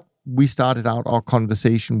 And what we started out our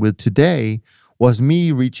conversation with today was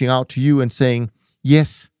me reaching out to you and saying,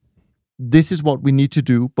 yes, this is what we need to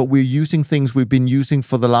do, but we're using things we've been using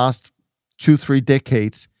for the last 2-3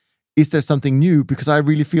 decades. Is there something new? Because I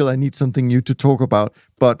really feel I need something new to talk about,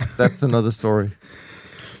 but that's another story.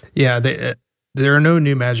 Yeah, there are no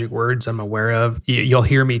new magic words I'm aware of. You'll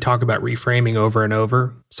hear me talk about reframing over and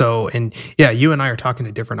over. So, and yeah, you and I are talking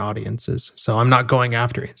to different audiences. So I'm not going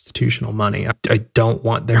after institutional money. I don't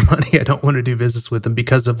want their money. I don't want to do business with them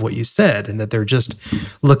because of what you said, and that they're just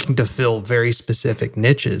looking to fill very specific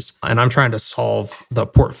niches. And I'm trying to solve the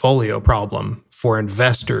portfolio problem for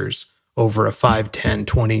investors over a 5, 10,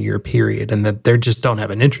 20-year period, and that they just don't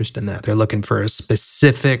have an interest in that. They're looking for a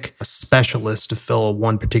specific specialist to fill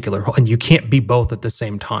one particular hole, and you can't be both at the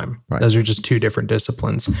same time. Right. Those are just two different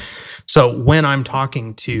disciplines. So when I'm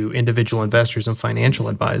talking to individual investors and financial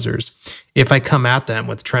advisors, if I come at them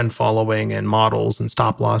with trend following and models and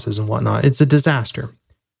stop losses and whatnot, it's a disaster.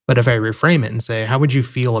 But if I reframe it and say, how would you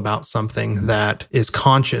feel about something that is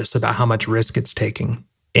conscious about how much risk it's taking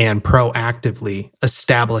and proactively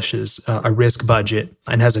establishes a risk budget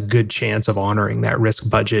and has a good chance of honoring that risk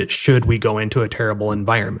budget should we go into a terrible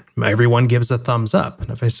environment? Everyone gives a thumbs up. And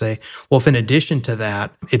if I say, well, if in addition to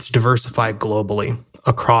that, it's diversified globally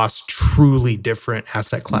across truly different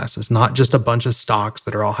asset classes, not just a bunch of stocks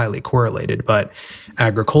that are all highly correlated, but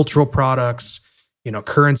agricultural products,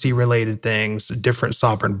 currency related things, different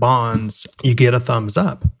sovereign bonds, you get a thumbs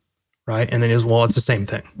up, right? And then it's the same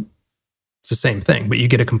thing. It's the same thing, but you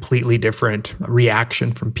get a completely different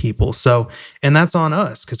reaction from people. So, and that's on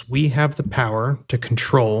us because we have the power to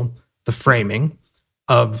control the framing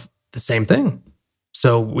of the same thing.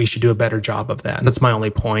 So we should do a better job of that. And that's my only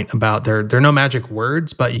point about there are no magic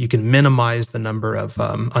words, but you can minimize the number of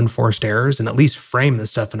unforced errors and at least frame the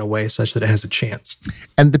stuff in a way such that it has a chance.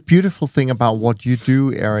 And the beautiful thing about what you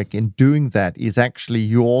do, Eric, in doing that is actually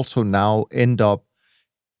you also now end up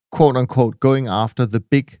quote unquote, going after the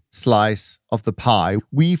big slice of the pie.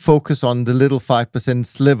 We focus on the little 5%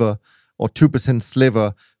 sliver or 2%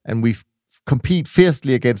 sliver, and we compete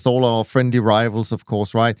fiercely against all our friendly rivals, of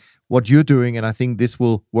course, right? What you're doing, and I think this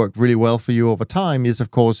will work really well for you over time, is,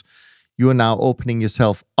 of course, you are now opening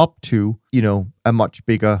yourself up to, a much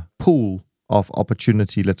bigger pool of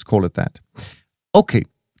opportunity, let's call it that. Okay,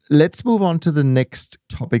 let's move on to the next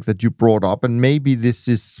topic that you brought up, and maybe this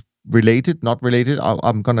is related, not related.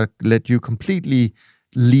 I'm going to let you completely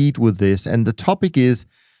lead with this. And the topic is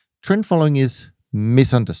trend following is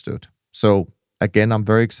misunderstood. So again, I'm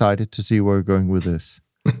very excited to see where we're going with this.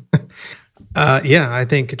 I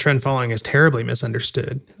think trend following is terribly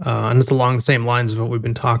misunderstood. And it's along the same lines of what we've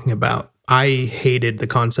been talking about. I hated the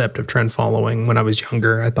concept of trend following when I was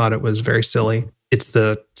younger. I thought it was very silly. It's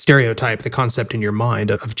the stereotype, the concept in your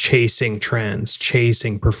mind of chasing trends,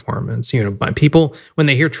 chasing performance. People, when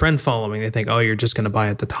they hear trend following, they think, oh, you're just going to buy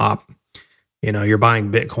at the top. You're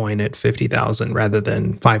buying Bitcoin at 50,000 rather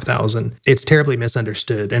than 5,000. It's terribly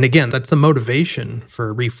misunderstood. And again, that's the motivation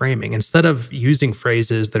for reframing. Instead of using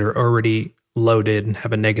phrases that are already loaded and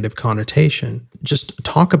have a negative connotation, just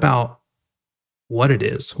talk about what it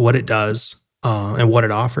is, what it does, and what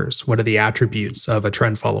it offers. What are the attributes of a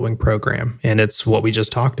trend following program? And it's what we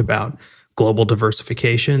just talked about: global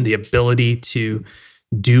diversification, the ability to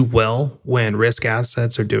do well when risk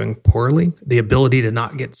assets are doing poorly, the ability to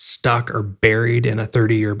not get stuck or buried in a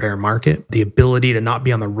 30-year bear market, the ability to not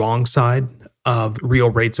be on the wrong side of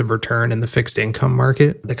real rates of return in the fixed income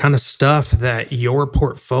market, the kind of stuff that your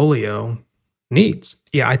portfolio needs.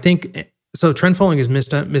 Yeah, I think so. Trend following is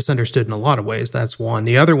misunderstood in a lot of ways. That's one.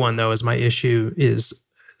 The other one, though, is my issue is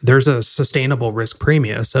there's a sustainable risk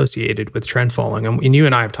premium associated with trend following. And you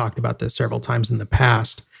and I have talked about this several times in the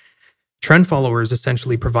past. Trend followers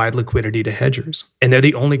essentially provide liquidity to hedgers. And they're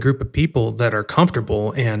the only group of people that are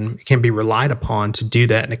comfortable and can be relied upon to do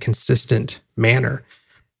that in a consistent manner.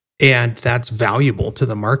 And that's valuable to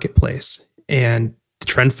the marketplace. And the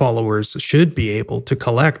trend followers should be able to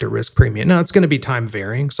collect a risk premium. Now, it's going to be time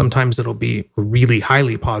varying. Sometimes it'll be really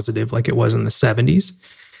highly positive, like it was in the 70s.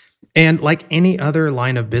 And like any other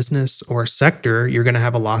line of business or sector, you're going to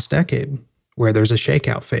have a lost decade where there's a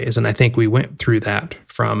shakeout phase. And I think we went through that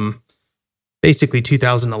from basically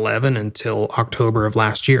 2011 until October of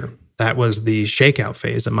last year. That was the shakeout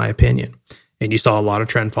phase, in my opinion. And you saw a lot of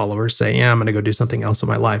trend followers say, yeah, I'm going to go do something else in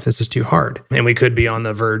my life. This is too hard. And we could be on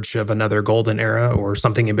the verge of another golden era or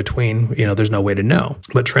something in between. There's no way to know.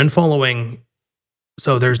 But trend following,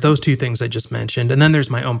 so there's those two things I just mentioned. And then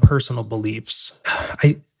there's my own personal beliefs.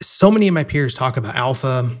 So many of my peers talk about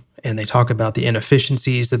alpha and they talk about the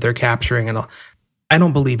inefficiencies that they're capturing. And I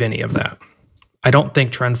don't believe any of that. I don't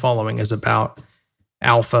think trend following is about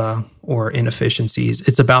alpha or inefficiencies.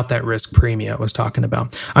 It's about that risk premium I was talking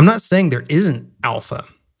about. I'm not saying there isn't alpha.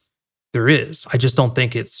 There is. I just don't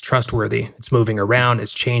think it's trustworthy. It's moving around,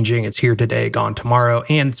 it's changing, it's here today, gone tomorrow,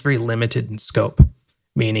 and it's very limited in scope,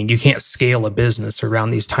 meaning you can't scale a business around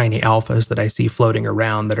these tiny alphas that I see floating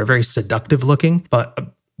around that are very seductive looking.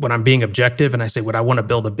 But when I'm being objective and I say, would I want to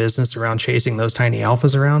build a business around chasing those tiny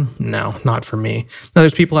alphas around? No, not for me. Now,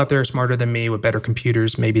 there's people out there smarter than me with better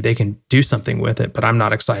computers. Maybe they can do something with it, but I'm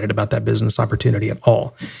not excited about that business opportunity at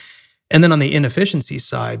all. And then on the inefficiency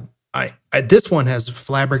side, this one has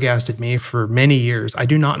flabbergasted me for many years. I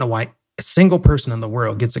do not know why a single person in the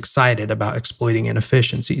world gets excited about exploiting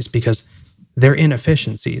inefficiencies, because they're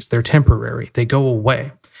inefficiencies. They're temporary. They go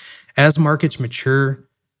away. As markets mature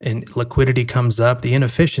and liquidity comes up, the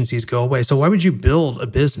inefficiencies go away. So why would you build a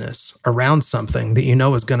business around something that you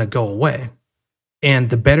know is going to go away? And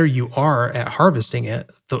the better you are at harvesting it,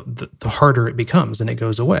 the harder it becomes and it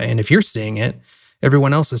goes away. And if you're seeing it,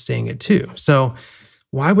 everyone else is seeing it too. So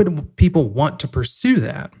why would people want to pursue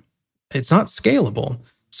that? It's not scalable.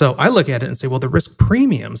 So I look at it and say, well, the risk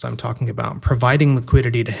premiums I'm talking about, providing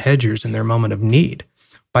liquidity to hedgers in their moment of need,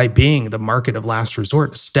 by being the market of last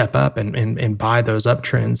resort to step up and buy those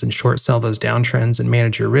uptrends and short sell those downtrends and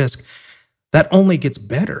manage your risk, that only gets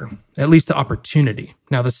better, at least the opportunity.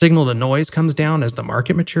 Now, the signal to noise comes down as the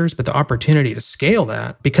market matures, but the opportunity to scale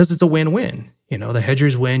that, because it's a win-win. The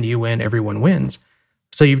hedgers win, you win, everyone wins.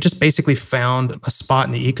 So you've just basically found a spot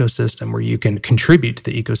in the ecosystem where you can contribute to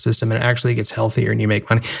the ecosystem and it actually gets healthier and you make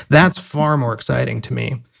money. That's far more exciting to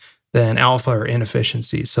me than alpha or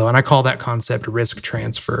inefficiency. And I call that concept risk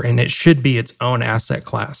transfer, and it should be its own asset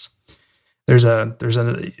class. There's a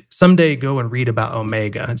someday go and read about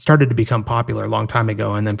Omega. It started to become popular a long time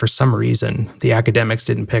ago, and then for some reason the academics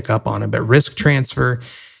didn't pick up on it. But risk transfer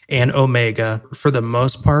and Omega, for the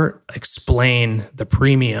most part, explain the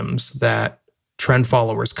premiums that trend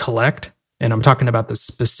followers collect. And I'm talking about the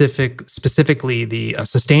specifically the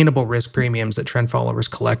sustainable risk premiums that trend followers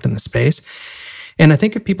collect in the space. And I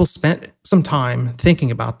think if people spent some time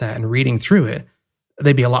thinking about that and reading through it,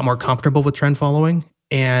 they'd be a lot more comfortable with trend following.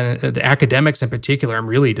 And the academics in particular, I'm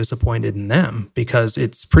really disappointed in them, because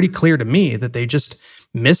it's pretty clear to me that they just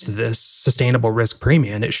missed this sustainable risk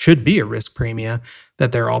premium. And it should be a risk premium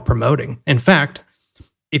that they're all promoting. In fact,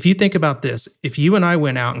 if you think about this, if you and I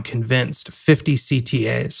went out and convinced 50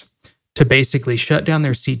 CTAs to basically shut down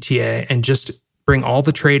their CTA and just bring all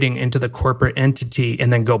the trading into the corporate entity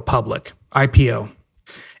and then go public, IPO,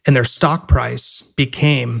 and their stock price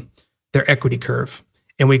became their equity curve,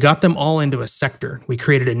 and we got them all into a sector. We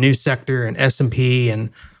created a new sector, and S&P and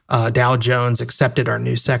Dow Jones accepted our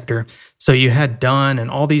new sector. So you had Dunn and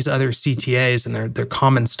all these other CTAs and their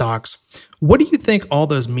common stocks. What do you think all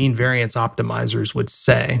those mean variance optimizers would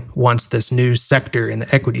say once this new sector in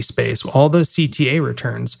the equity space, all those CTA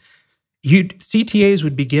returns, CTAs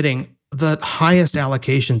would be getting the highest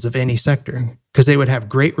allocations of any sector, because they would have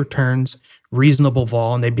great returns, reasonable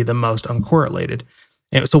vol, and they'd be the most uncorrelated.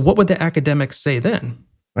 And so what would the academics say then?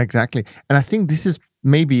 Exactly. And I think this is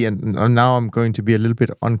maybe, and now I'm going to be a little bit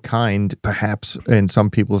unkind, perhaps, in some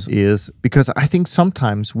people's ears, because I think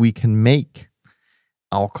sometimes we can make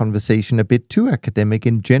our conversation a bit too academic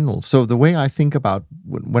in general. So the way I think about,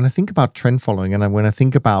 when I think about trend following, and when I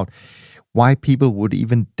think about why people would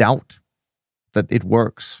even doubt that it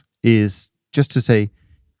works, is just to say,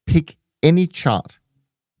 pick any chart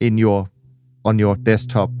on your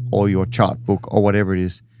desktop or your chart book or whatever it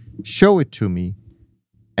is, show it to me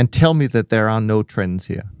and tell me that there are no trends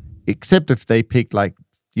here, except if they pick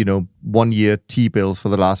 1 year T-bills for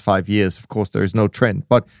the last 5 years. Of course, there is no trend.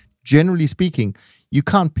 But generally speaking, you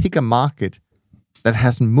can't pick a market that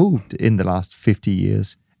hasn't moved in the last 50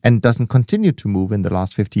 years and doesn't continue to move in the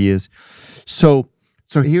last 50 years. So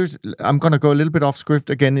I'm going to go a little bit off script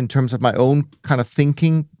again in terms of my own kind of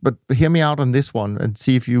thinking, but hear me out on this one and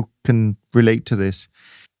see if you can relate to this.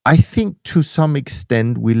 I think to some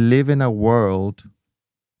extent we live in a world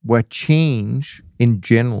where change in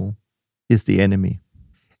general is the enemy.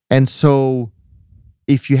 And so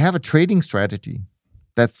if you have a trading strategy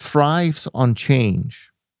that thrives on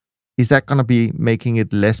change, is that going to be making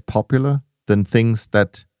it less popular than things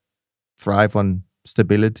that thrive on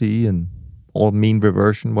stability and or mean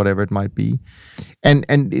reversion, whatever it might be?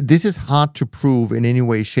 And this is hard to prove in any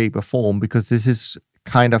way, shape, or form, because this is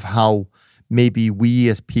kind of how maybe we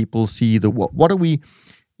as people see the what are we,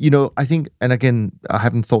 I think, and again, I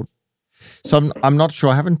haven't thought, so I'm not sure,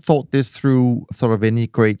 I haven't thought this through sort of any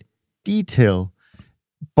great detail,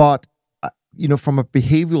 but from a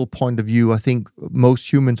behavioral point of view, I think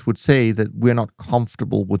most humans would say that we're not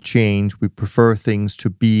comfortable with change. We prefer things to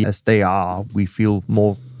be as they are. We feel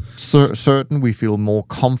more certain, we feel more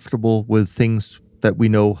comfortable with things that we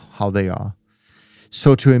know how they are.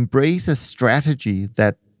 So to embrace a strategy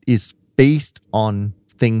that is based on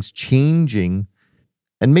things changing,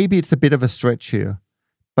 and maybe it's a bit of a stretch here,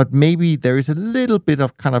 but maybe there is a little bit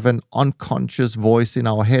of kind of an unconscious voice in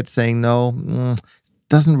our head saying, no,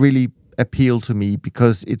 doesn't really appeal to me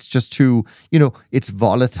because it's just too, it's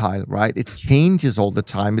volatile, right? It changes all the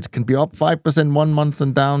time. It can be up 5% one month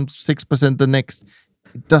and down 6% the next.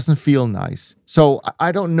 It doesn't feel nice. So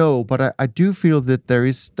I don't know, but I do feel that there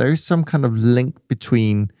is some kind of link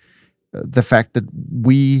between the fact that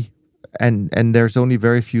we and there's only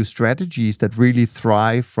very few strategies that really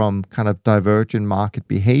thrive from kind of divergent market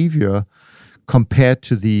behavior compared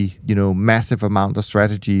to the massive amount of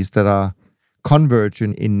strategies that are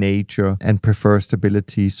convergent in nature and prefer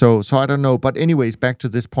stability. So I don't know. But anyways, back to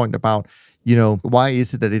this point about, why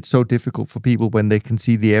is it that it's so difficult for people when they can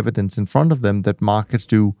see the evidence in front of them that markets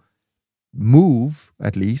do move,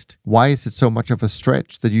 at least? Why is it so much of a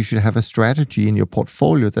stretch that you should have a strategy in your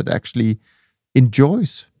portfolio that actually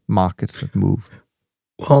enjoys markets that move?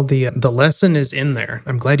 Well, the lesson is in there.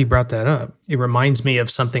 I'm glad you brought that up. It reminds me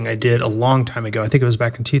of something I did a long time ago. I think it was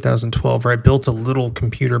back in 2012, where I built a little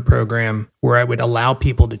computer program where I would allow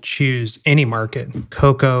people to choose any market,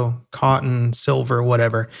 cocoa, cotton, silver,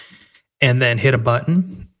 whatever, and then hit a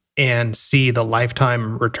button and see the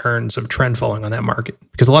lifetime returns of trend following on that market.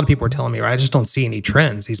 Because a lot of people were telling me, I just don't see any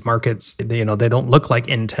trends. These markets, they don't look like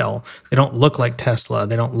Intel. They don't look like Tesla.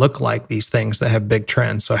 They don't look like these things that have big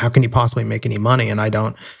trends. So how can you possibly make any money? And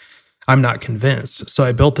I'm not convinced. So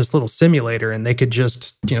I built this little simulator and they could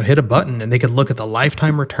just, hit a button and they could look at the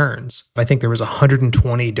lifetime returns. I think there was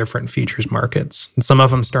 120 different futures markets. And some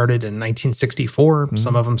of them started in 1964.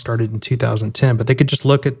 Some of them started in 2010, but they could just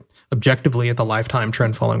look at objectively at the lifetime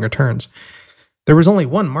trend following returns. There was only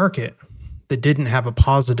one market that didn't have a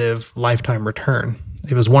positive lifetime return.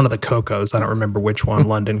 It was one of the cocos. I don't remember which one,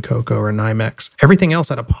 London Cocoa or NYMEX. Everything else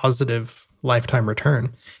had a positive lifetime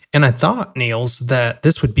return. And I thought, Niels, that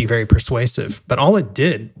this would be very persuasive, but all it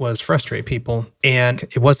did was frustrate people. And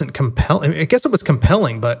it wasn't compelling. I guess it was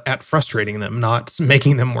compelling, but at frustrating them, not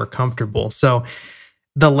making them more comfortable. So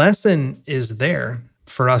the lesson is there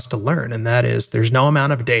for us to learn, and that is there's no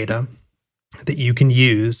amount of data that you can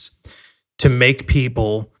use to make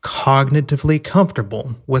people cognitively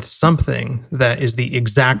comfortable with something that is the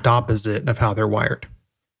exact opposite of how they're wired.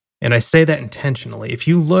 And I say that intentionally. If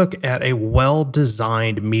you look at a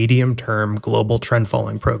well-designed medium-term global trend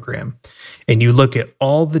following program, and you look at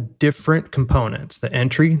all the different components, the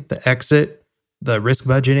entry, the exit, the risk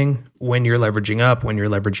budgeting, when you're leveraging up, when you're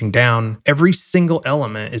leveraging down, every single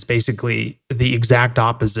element is basically the exact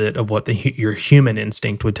opposite of what your human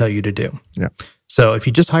instinct would tell you to do. Yeah. So if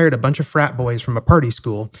you just hired a bunch of frat boys from a party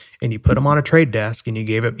school and you put them on a trade desk and you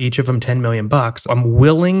gave each of them $10 million, I'm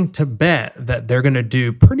willing to bet that they're going to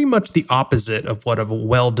do pretty much the opposite of what a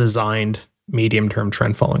well-designed medium-term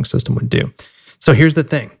trend following system would do. So here's the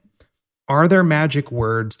thing. Are there magic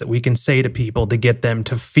words that we can say to people to get them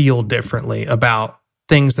to feel differently about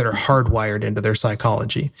things that are hardwired into their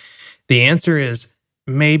psychology? The answer is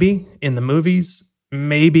maybe in the movies,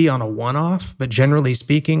 maybe on a one-off, but generally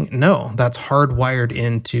speaking, no, that's hardwired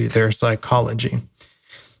into their psychology.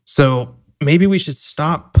 So maybe we should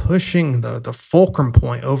stop pushing the fulcrum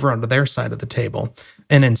point over onto their side of the table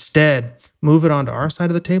and instead move it onto our side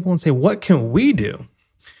of the table and say, what can we do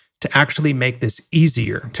to actually make this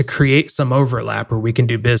easier, to create some overlap where we can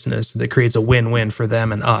do business that creates a win-win for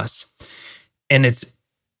them and us? And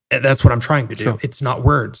that's what I'm trying to do. Sure. It's not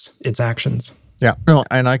words, it's actions. Yeah, no,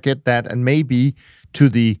 and I get that. And maybe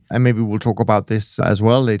and maybe we'll talk about this as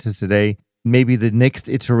well later today, maybe the next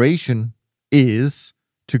iteration is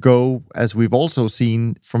to go, as we've also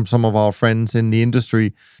seen from some of our friends in the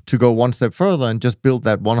industry, to go one step further and just build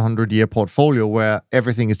that 100-year portfolio where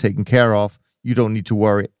everything is taken care of. You don't need to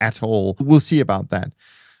worry at all. We'll see about that.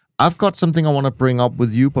 I've got something I want to bring up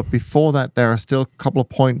with you, but before that, there are still a couple of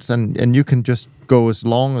points, and you can just go as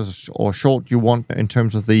long as or short you want in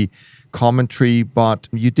terms of the commentary. But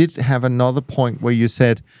you did have another point where you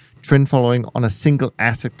said trend following on a single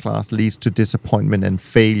asset class leads to disappointment and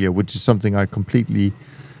failure, which is something I completely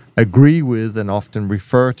agree with and often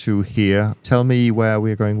refer to here. Tell me where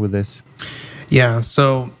we're going with this. Yeah,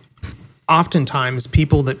 so oftentimes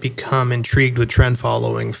people that become intrigued with trend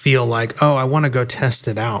following feel like, oh, I want to go test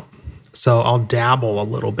it out. So I'll dabble a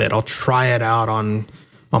little bit. I'll try it out on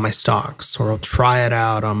my stocks, or I'll try it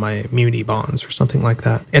out on my muni bonds or something like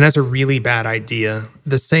that. And that's a really bad idea.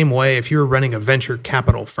 The same way if you were running a venture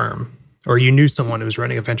capital firm, or you knew someone who was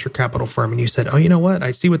running a venture capital firm and you said, oh, you know what?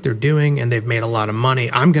 I see what they're doing and they've made a lot of money.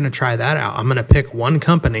 I'm going to try that out. I'm going to pick one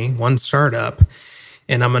company, one startup,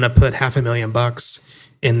 and I'm going to put $500,000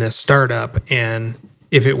 in this startup. And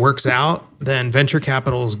if it works out, then venture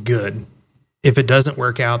capital is good. If it doesn't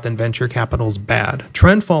work out, then venture capital is bad.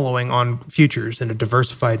 Trend following on futures in a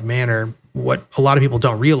diversified manner, what a lot of people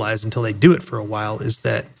don't realize until they do it for a while, is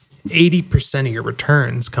that 80% of your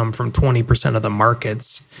returns come from 20% of the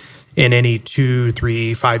markets in any 2,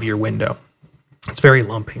 3, 5-year window. It's very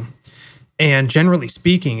lumpy. And generally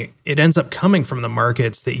speaking, it ends up coming from the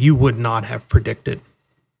markets that you would not have predicted.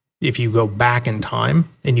 If you go back in time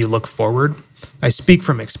and you look forward, I speak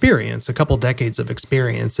from experience, a couple decades of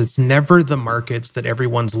experience. It's never the markets that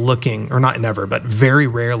everyone's looking, or not never, but very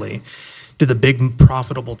rarely do the big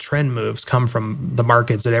profitable trend moves come from the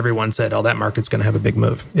markets that everyone said, oh, that market's going to have a big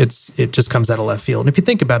move. It just comes out of left field. And if you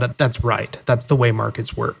think about it, that's right. That's the way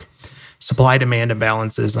markets work. Supply demand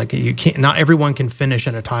imbalances, like you can't, not everyone can finish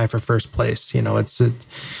in a tie for first place. You know,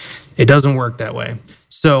 it doesn't work that way.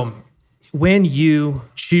 So when you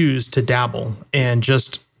choose to dabble and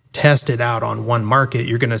just test it out on one market,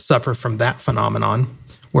 you're going to suffer from that phenomenon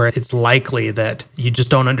where it's likely that you just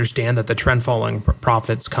don't understand that the trend following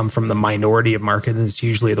profits come from the minority of market. It's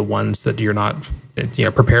usually the ones that you're not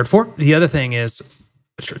prepared for. The other thing is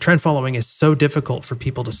trend following is so difficult for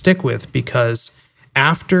people to stick with because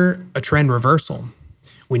after a trend reversal,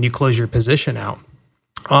 when you close your position out,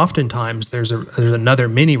 oftentimes there's another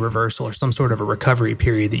mini reversal or some sort of a recovery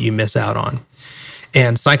period that you miss out on.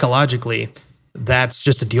 And psychologically, that's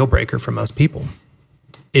just a deal breaker for most people.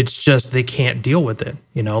 It's just they can't deal with it.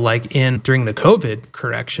 You know, like during the COVID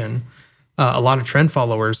correction, a lot of trend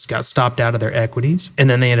followers got stopped out of their equities, and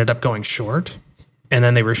then they ended up going short. And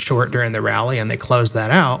then they were short during the rally, and they closed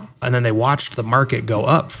that out. And then they watched the market go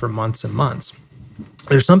up for months and months.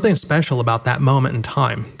 There's something special about that moment in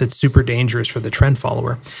time that's super dangerous for the trend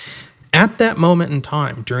follower. At that moment in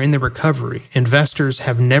time, during the recovery, investors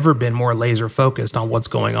have never been more laser focused on what's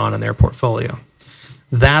going on in their portfolio.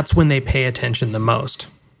 That's when they pay attention the most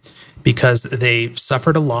because they've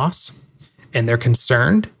suffered a loss and they're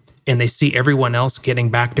concerned and they see everyone else getting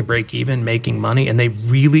back to break even, making money, and they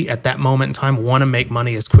really, at that moment in time, want to make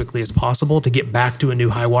money as quickly as possible to get back to a new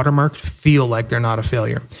high water mark, to feel like they're not a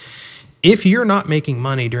failure. If you're not making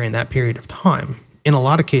money during that period of time, in a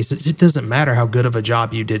lot of cases, it doesn't matter how good of a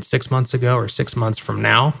job you did 6 months ago or 6 months from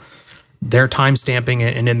now. They're time stamping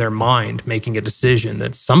it and in their mind making a decision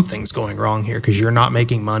that something's going wrong here because you're not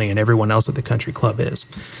making money and everyone else at the country club is.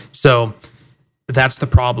 So that's the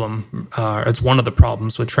problem. It's one of the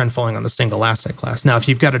problems with trend following on a single asset class. Now, if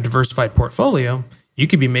you've got a diversified portfolio, you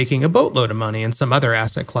could be making a boatload of money in some other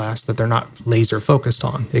asset class that they're not laser focused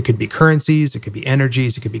on. It could be currencies, it could be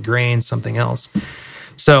energies, it could be grains, something else.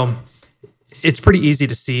 So it's pretty easy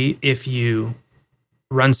to see if you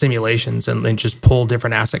run simulations and then just pull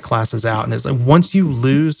different asset classes out. And it's like once you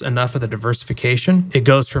lose enough of the diversification, it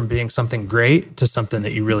goes from being something great to something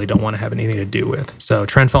that you really don't want to have anything to do with. So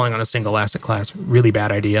trend following on a single asset class, really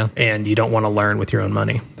bad idea. And you don't want to learn with your own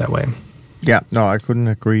money that way. Yeah, no, I couldn't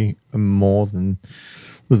agree more than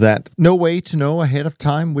with that. No way to know ahead of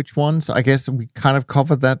time which ones. I guess we kind of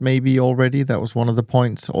covered that maybe already. That was one of the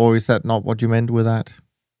points. Or is that not what you meant with that?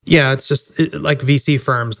 Yeah, it's just like VC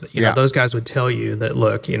firms, you know, those guys would tell you that,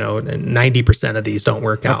 look, 90% of these don't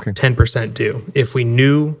work out. 10% do. If we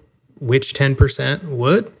knew which 10%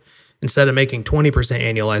 would, instead of making 20%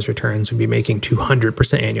 annualized returns, we'd be making 200%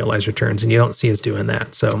 annualized returns. And you don't see us doing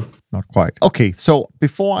that. So not quite. Okay, so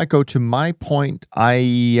before I go to my point,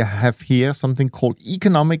 I have here something called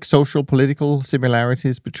economic, social, political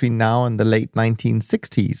similarities between now and the late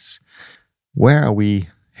 1960s. Where are we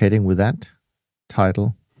heading with that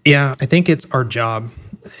title? Yeah, I think it's our job,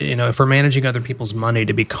 if we're managing other people's money,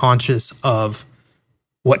 to be conscious of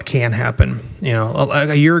what can happen.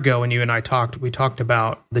 A year ago when you and I talked, we talked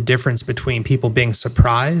about the difference between people being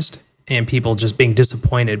surprised and people just being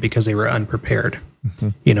disappointed because they were unprepared.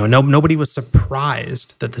 Nobody was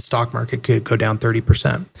surprised that the stock market could go down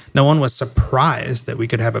 30%. No one was surprised that we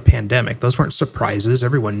could have a pandemic. Those weren't surprises.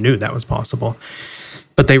 Everyone knew that was possible.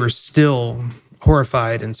 But they were still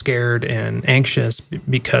horrified and scared and anxious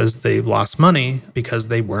because they lost money, because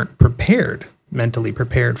they weren't mentally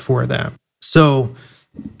prepared for that. So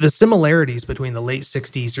the similarities between the late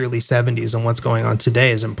 60s, early 70s and what's going on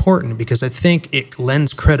today is important because I think it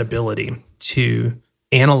lends credibility to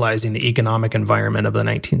analyzing the economic environment of the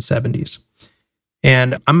 1970s.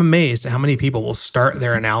 And I'm amazed at how many people will start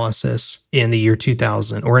their analysis in the year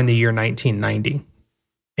 2000 or in the year 1990.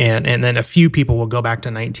 And then a few people will go back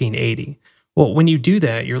to 1980. Well, when you do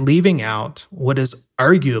that, you're leaving out what is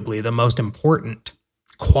arguably the most important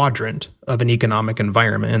quadrant of an economic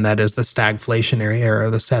environment, and that is the stagflationary era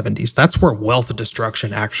of the 70s. That's where wealth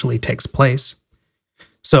destruction actually takes place.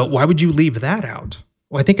 So why would you leave that out?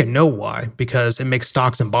 Well, I think I know why, because it makes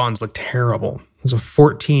stocks and bonds look terrible. It was a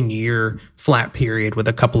 14-year flat period with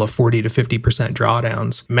a couple of 40 to 50%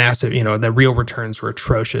 drawdowns. Massive, the real returns were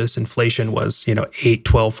atrocious. Inflation was, 8,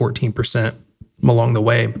 12, 14% along the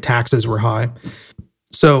way. Taxes were high.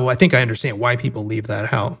 So I think I understand why people leave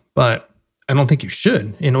that out, but I don't think you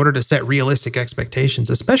should in order to set realistic expectations,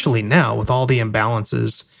 especially now with all the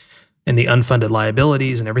imbalances and the unfunded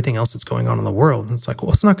liabilities and everything else that's going on in the world. It's like,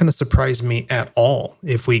 well, it's not going to surprise me at all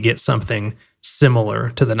if we get something similar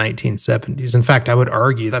to the 1970s. In fact, I would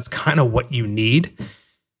argue that's kind of what you need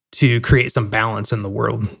to create some balance in the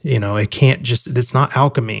world. It's not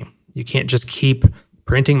alchemy. You can't just keep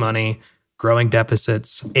printing money, growing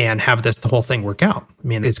deficits, and have the whole thing work out. I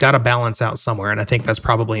mean, it's got to balance out somewhere. And I think that's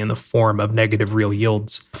probably in the form of negative real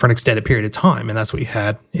yields for an extended period of time. And that's what you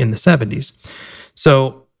had in the 70s.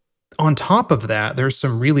 So on top of that, there's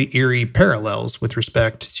some really eerie parallels with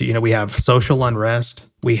respect to, we have social unrest.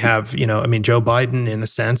 We have, Joe Biden, in a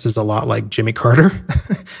sense, is a lot like Jimmy Carter.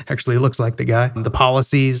 Actually, looks like the guy. The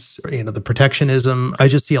policies, the protectionism. I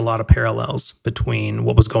just see a lot of parallels between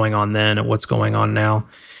what was going on then and what's going on now.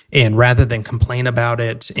 And rather than complain about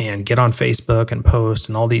it and get on Facebook and post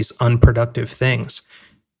and all these unproductive things,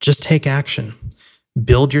 just take action.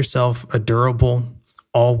 Build yourself a durable,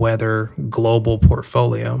 all-weather, global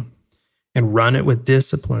portfolio and run it with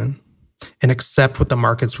discipline and accept what the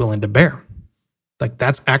market's willing to bear. Like,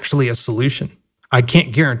 that's actually a solution. I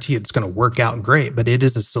can't guarantee it's going to work out great, but it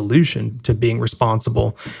is a solution to being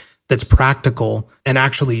responsible that's practical and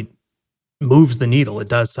actually moves the needle. It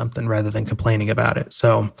does something rather than complaining about it.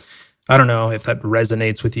 So I don't know if that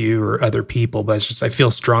resonates with you or other people, but it's just, I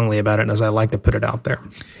feel strongly about it, and as I like to put it out there.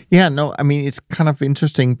 Yeah, no, I mean, it's kind of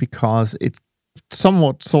interesting because it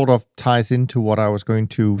somewhat sort of ties into what I was going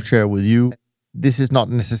to share with you. This is not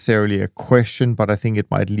necessarily a question, but I think it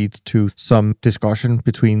might lead to some discussion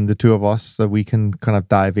between the two of us that we can kind of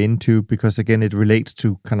dive into, because again, it relates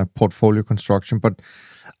to kind of portfolio construction. But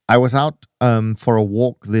I was out for a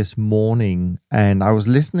walk this morning, and I was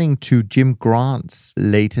listening to Jim Grant's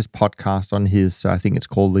latest podcast on his, I think it's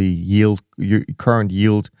called the Current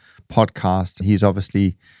Yield podcast. He's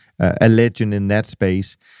obviously a legend in that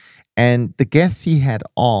space. And the guest he had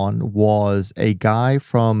on was a guy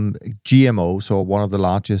from GMO, so one of the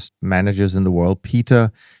largest managers in the world, Peter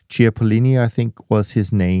Cipollini, I think was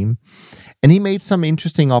his name. And he made some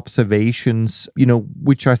interesting observations,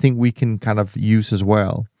 which I think we can kind of use as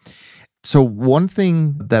well. So one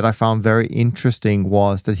thing that I found very interesting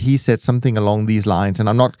was that he said something along these lines, and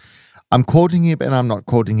I'm quoting him and I'm not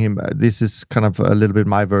quoting him. This is kind of a little bit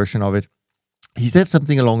my version of it. He said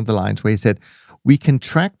something along the lines where he said, we can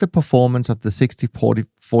track the performance of the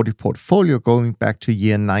 60-40 portfolio going back to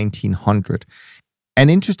year 1900. And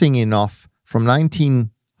interesting enough, from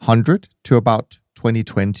 1900 to about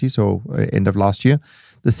 2020, so end of last year,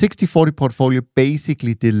 the 60-40 portfolio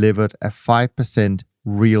basically delivered a 5%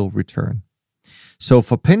 real return. So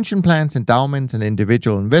for pension plans, endowments, and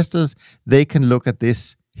individual investors, they can look at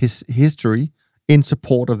this history in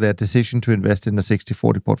support of their decision to invest in a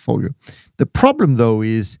 60-40 portfolio. The problem, though,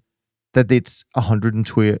 is that it's a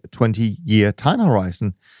 120-year time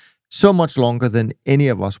horizon, so much longer than any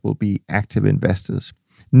of us will be active investors.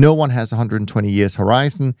 No one has a 120 years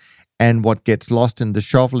horizon, and what gets lost in the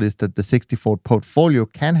shuffle is that the 60-40 portfolio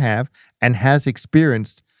can have and has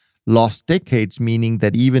experienced lost decades, meaning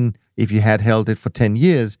that even if you had held it for 10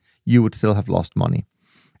 years, you would still have lost money.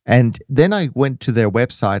 And then I went to their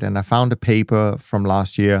website and I found a paper from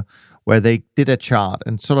last year where they did a chart,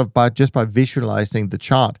 and sort of by visualizing the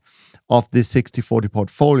chart of this 60-40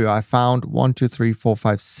 portfolio, I found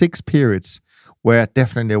 6 periods where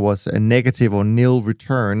definitely there was a negative or nil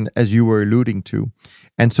return, as you were alluding to.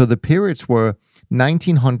 And so the periods were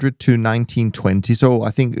 1900 to 1920. So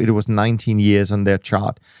I think it was 19 years on their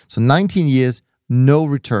chart. So 19 years, no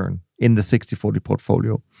return in the 60/40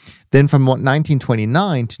 portfolio. Then from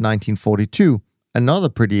 1929 to 1942, another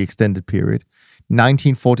pretty extended period,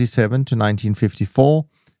 1947 to 1954,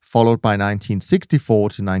 followed by 1964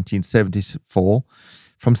 to 1974,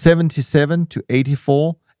 from 77 to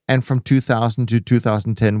 84, and from 2000 to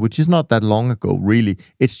 2010, which is not that long ago, really.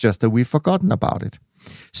 It's just that we've forgotten about it.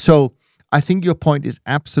 So I think your point is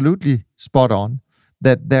absolutely spot on,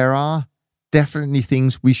 that there are definitely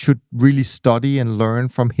things we should really study and learn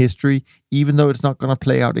from history, even though it's not going to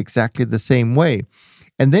play out exactly the same way.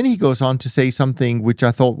 And then he goes on to say something which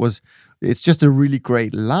I thought it's just a really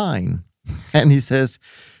great line. And he says,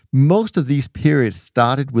 most of these periods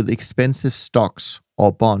started with expensive stocks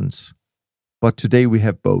or bonds, but today we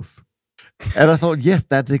have both. And I thought, yes,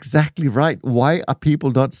 that's exactly right. Why are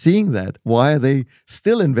people not seeing that? Why are they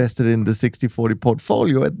still invested in the 60/40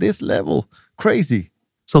 portfolio at this level? Crazy.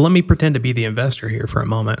 So let me pretend to be the investor here for a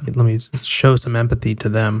moment. Let me show some empathy to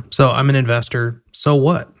them. So I'm an investor. So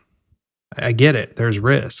what? I get it. There's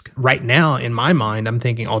risk. Right now, in my mind, I'm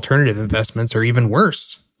thinking alternative investments are even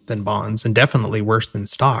worse than bonds and definitely worse than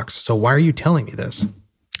stocks. So why are you telling me this?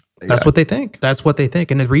 That's what they think. That's what they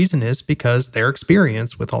think. And the reason is because their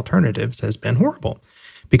experience with alternatives has been horrible,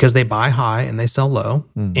 because they buy high and they sell low.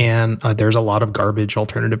 And there's a lot of garbage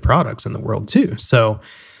alternative products in the world too. So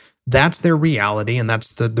that's their reality, and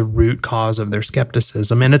that's the root cause of their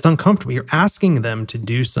skepticism. And it's uncomfortable. You're asking them to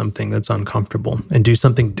do something that's uncomfortable and do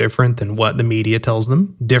something different than what the media tells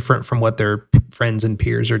them, different from what their friends and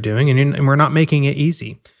peers are doing. And we're not making it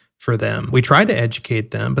easy for them. We try to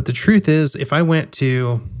educate them, but the truth is, if I went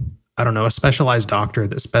to, I don't know, a specialized doctor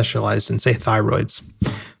that specialized in, say, thyroids,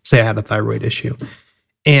 say I had a thyroid issue,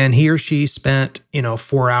 and he or she spent,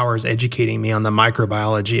 4 hours educating me on the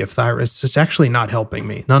microbiology of thyroid, it's actually not helping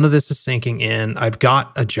me. None of this is sinking in. I've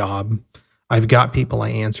got a job. I've got people I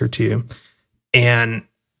answer to. And,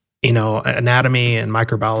 anatomy and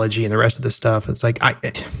microbiology and the rest of the stuff, it's like,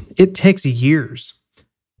 it takes years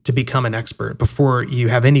to become an expert before you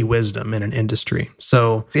have any wisdom in an industry.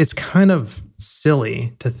 So it's kind of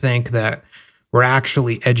silly to think that we're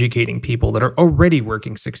actually educating people that are already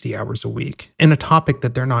working 60 hours a week in a topic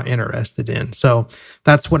that they're not interested in. So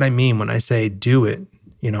that's what I mean when I say do it.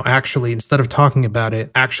 Actually, instead of talking about it,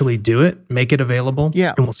 actually do it, make it available.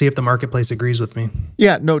 Yeah. And we'll see if the marketplace agrees with me.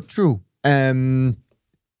 Yeah, no, true.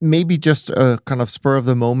 Maybe just a kind of spur of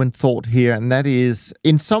the moment thought here, and that is,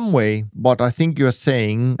 in some way, what I think you're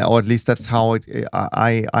saying, or at least that's how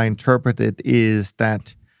I interpret it, is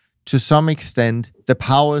that to some extent, the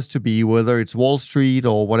powers to be, whether it's Wall Street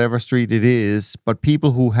or whatever street it is, but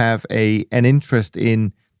people who have an interest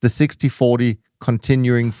in the 60/40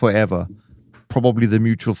 continuing forever, probably the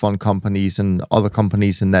mutual fund companies and other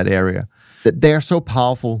companies in that area, that they're so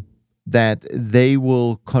powerful that they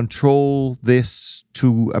will control this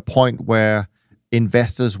to a point where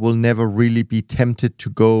investors will never really be tempted to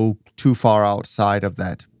go too far outside of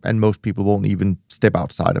that. And most people won't even step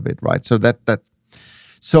outside of it, right?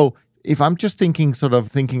 So if I'm just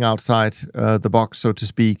thinking outside the box, so to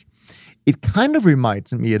speak, it kind of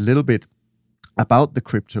reminds me a little bit about the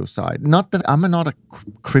crypto side. Not that I'm not a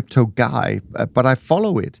crypto guy, but I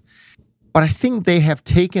follow it. But I think they have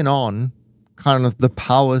taken on kind of the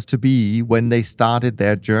powers to be when they started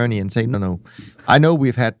their journey and say, no, I know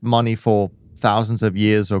we've had money for thousands of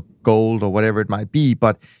years or gold or whatever it might be,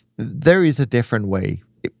 but there is a different way.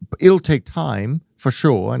 It'll take time for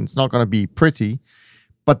sure, and it's not going to be pretty,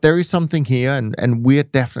 but there is something here, and we're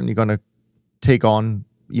definitely going to take on,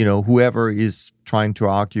 whoever is trying to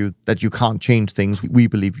argue that you can't change things. We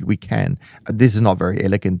believe we can. This is not very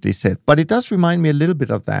elegantly said, but it does remind me a little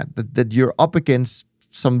bit of that you're up against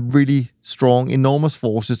some really strong, enormous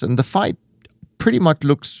forces, and the fight pretty much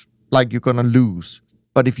looks like you're going to lose.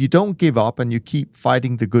 But if you don't give up and you keep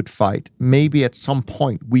fighting the good fight, maybe at some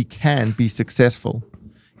point we can be successful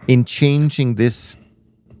in changing this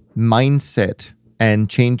mindset and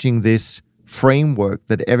changing this framework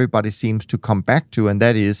that everybody seems to come back to, and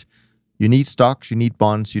that is, you need stocks, you need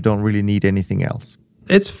bonds, you don't really need anything else.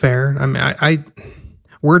 It's fair. I mean, I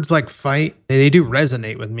words like fight, they do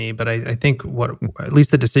resonate with me, but I think at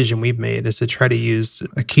least the decision we've made is to try to use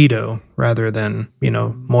Aikido rather than,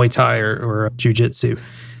 Muay Thai or Jiu-Jitsu.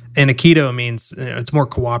 And Aikido means it's more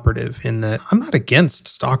cooperative in that I'm not against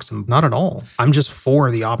stocks, not at all. I'm just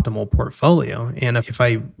for the optimal portfolio. And if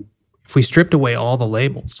we stripped away all the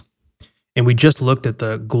labels And we just looked at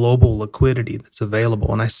the global liquidity that's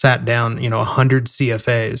available. And I sat down, 100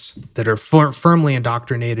 CFAs that are firmly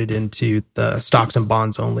indoctrinated into the stocks and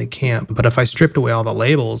bonds only camp. But if I stripped away all the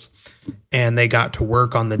labels and they got to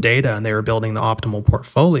work on the data and they were building the optimal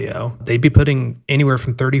portfolio, they'd be putting anywhere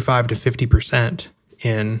from 35 to 50%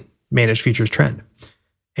 in managed futures trend.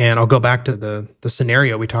 And I'll go back to the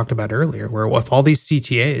scenario we talked about earlier, where if all these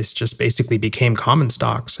CTAs just basically became common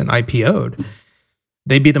stocks and IPO'd,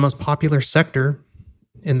 they'd be the most popular sector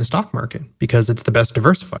in the stock market because it's the best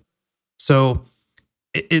diversified. So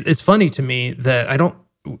it's funny to me that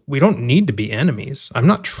we don't need to be enemies. I'm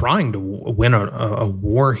not trying to win a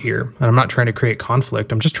war here, and I'm not trying to create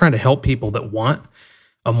conflict. I'm just trying to help people that want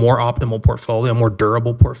a more optimal portfolio, a more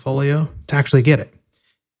durable portfolio, to actually get it.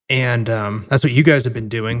 And that's what you guys have been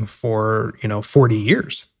doing for 40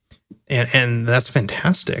 years. And that's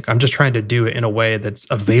fantastic. I'm just trying to do it in a way that's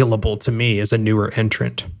available to me as a newer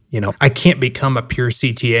entrant. I can't become a pure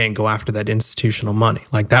CTA and go after that institutional money.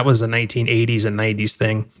 Like that was a 1980s and 90s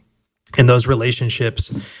thing. And those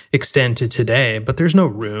relationships extend to today, but there's no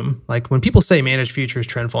room. Like when people say managed futures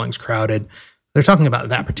trend following is crowded, they're talking about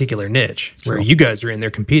that particular niche where you guys are in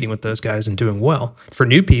there competing with those guys and doing well. For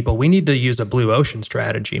new people, we need to use a blue ocean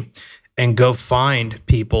strategy and go find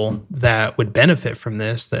people that would benefit from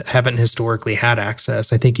this that haven't historically had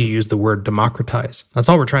access. I think you used the word democratize. That's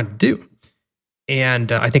all we're trying to do.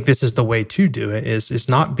 And I think this is the way to do it is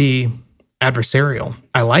not be adversarial.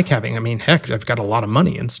 I like heck, I've got a lot of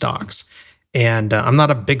money in stocks. And I'm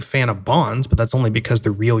not a big fan of bonds, but that's only because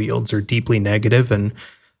the real yields are deeply negative and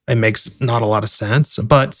it makes not a lot of sense.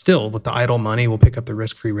 But still, with the idle money, we'll pick up the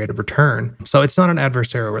risk-free rate of return. So it's not an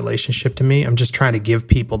adversarial relationship to me. I'm just trying to give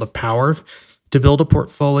people the power to build a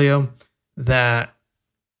portfolio that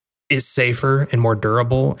is safer and more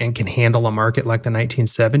durable and can handle a market like the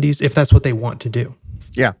 1970s, if that's what they want to do.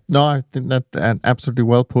 Yeah, no, I think that absolutely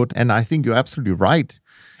well put. And I think you're absolutely right.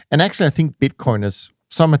 And actually, I think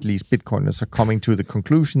some at least Bitcoiners are coming to the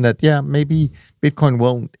conclusion that, maybe Bitcoin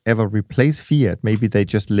won't ever replace fiat. Maybe they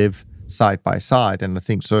just live side by side. And I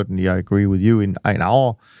think certainly I agree with you. In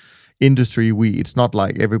our industry, it's not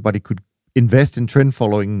like everybody could invest in trend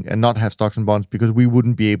following and not have stocks and bonds, because we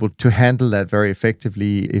wouldn't be able to handle that very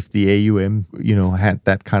effectively if the AUM, had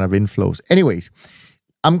that kind of inflows. Anyways,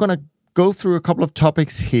 I'm going to go through a couple of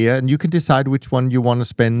topics here, and you can decide which one you want to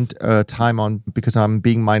spend time on, because I'm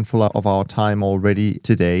being mindful of our time already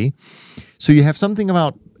today. So you have something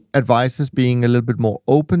about advisors being a little bit more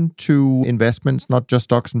open to investments, not just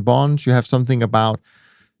stocks and bonds. You have something about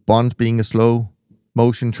bonds being a slow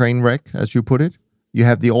motion train wreck, as you put it. You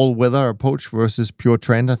have the all-weather approach versus pure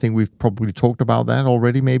trend. I think we've probably talked about that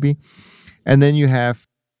already, maybe. And then you have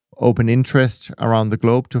open interest around the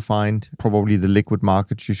globe to find probably the liquid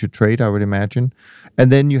markets you should trade, I would imagine. And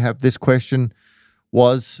then you have this question,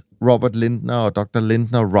 was Robert Lindner or Dr.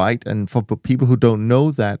 Lindner right? And for people who don't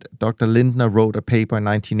know that, Dr. Lindner wrote a paper in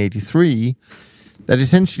 1983 that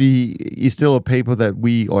essentially is still a paper that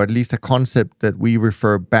or at least a concept that we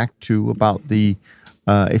refer back to, about the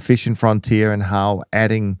efficient frontier and how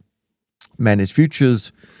adding managed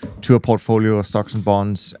futures to a portfolio of stocks and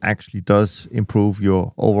bonds actually does improve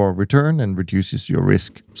your overall return and reduces your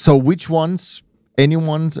risk. So which ones?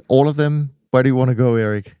 Anyone's? All of them? Where do you want to go,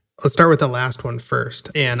 Eric? Let's start with the last one first.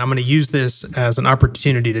 And I'm going to use this as an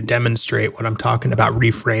opportunity to demonstrate what I'm talking about,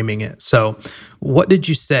 reframing it. So what did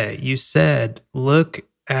you say? You said, look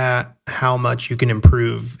at how much you can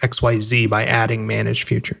improve XYZ by adding managed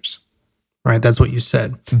futures. Right? That's what you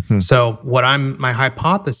said. Mm-hmm. So my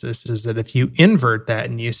hypothesis is that if you invert that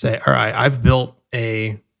and you say, all right, I've built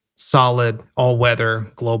a solid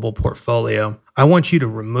all-weather global portfolio, I want you to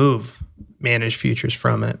remove managed futures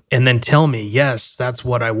from it and then tell me, yes, that's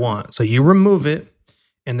what I want. So you remove it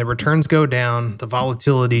and the returns go down, the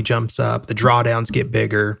volatility jumps up, the drawdowns get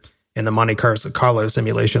bigger, and the Monte Carlo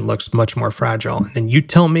simulation looks much more fragile. And then you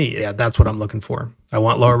tell me, yeah, that's what I'm looking for. I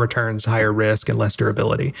want lower returns, higher risk, and less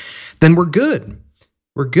durability. Then we're good.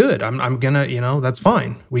 We're good. I'm going to, that's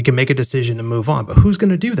fine. We can make a decision to move on. But who's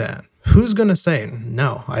going to do that? Who's going to say,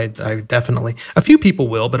 no, I definitely, a few people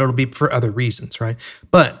will, but it'll be for other reasons, right?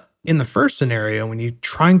 But in the first scenario, when you're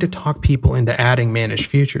trying to talk people into adding managed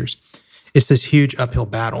futures, it's this huge uphill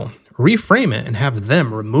battle. Reframe it and have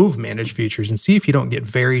them remove managed futures and see if you don't get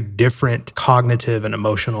very different cognitive and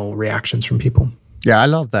emotional reactions from people. Yeah, I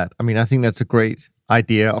love that. I mean, I think that's a great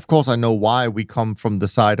idea. Of course, I know why we come from the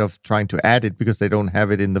side of trying to add it, because they don't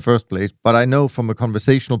have it in the first place. But I know from a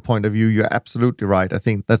conversational point of view, you're absolutely right. I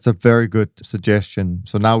think that's a very good suggestion.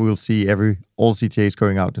 So now we'll see all CTAs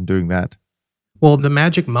going out and doing that. Well, the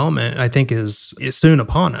magic moment, I think, is soon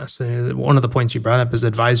upon us. One of the points you brought up is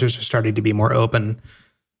advisors are starting to be more open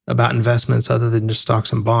about investments other than just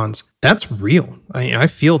stocks and bonds. That's real. I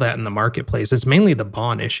feel that in the marketplace. It's mainly the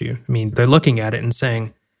bond issue. I mean, they're looking at it and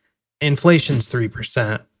saying, inflation's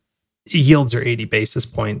 3%, yields are 80 basis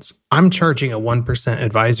points. I'm charging a 1%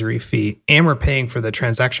 advisory fee, and we're paying for the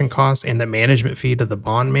transaction costs and the management fee to the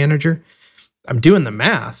bond manager. I'm doing the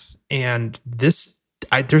math, and there's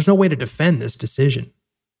no way to defend this decision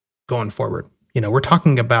going forward. We're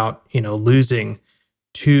talking about, losing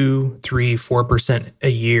 2, 3, 4% a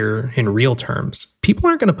year in real terms. People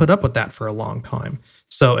aren't going to put up with that for a long time.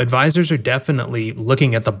 So advisors are definitely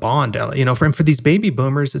looking at the bond. For these baby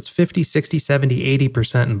boomers, it's 50, 60, 70,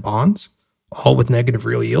 80% in bonds, all with negative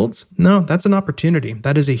real yields. No, that's an opportunity.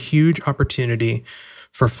 That is a huge opportunity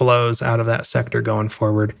for flows out of that sector going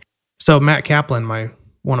forward. So Matt Kaplan,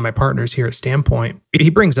 one of my partners here at Standpoint, he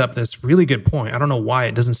brings up this really good point. I don't know why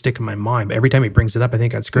it doesn't stick in my mind, but every time he brings it up, I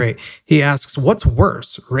think that's great. He asks, what's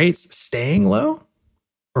worse, rates staying low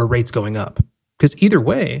or rates going up? Because either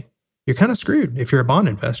way, you're kind of screwed if you're a bond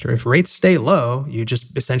investor. If rates stay low, you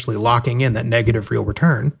just essentially locking in that negative real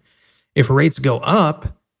return. If rates go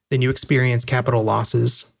up, then you experience capital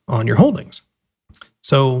losses on your holdings.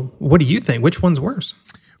 So what do you think? Which one's worse?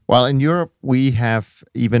 Well, in Europe, we have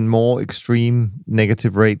even more extreme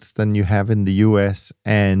negative rates than you have in the US.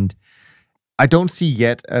 And I don't see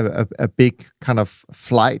yet a big kind of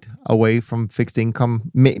flight away from fixed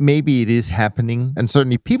income. Maybe it is happening. And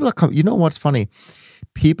certainly people are, you know what's funny?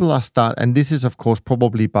 People are and this is, of course,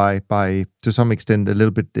 probably by to some extent, a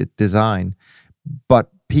little bit design. But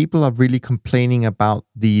people are really complaining about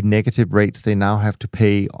the negative rates they now have to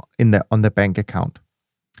pay on their bank account.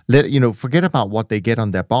 Forget about what they get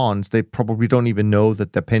on their bonds. They probably don't even know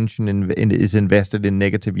that their pension is invested in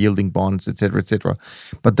negative yielding bonds, et cetera, et cetera.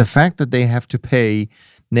 But the fact that they have to pay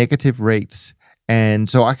negative rates, and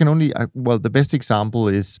so I can the best example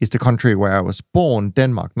is the country where I was born,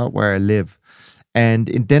 Denmark, not where I live. And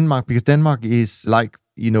in Denmark, because Denmark is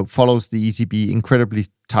follows the ECB incredibly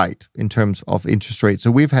tight in terms of interest rates.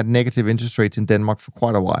 So we've had negative interest rates in Denmark for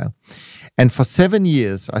quite a while. And for 7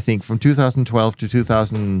 years, I think from 2012 to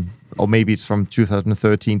 2000, or maybe it's from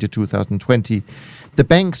 2013 to 2020, the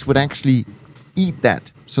banks would actually eat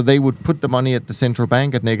that. So they would put the money at the central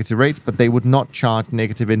bank at negative rates, but they would not charge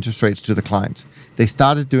negative interest rates to the clients. They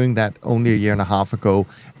started doing that only a year and a half ago.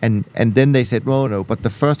 And then they said, well, no, but the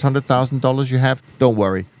first $100,000 you have, don't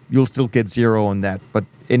worry. You'll still get zero on that. But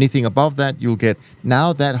anything above that, you'll get.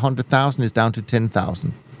 Now that 100,000 is down to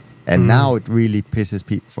 10,000. And now it really pisses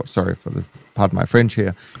people, pardon my French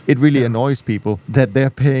here, it really annoys people that they're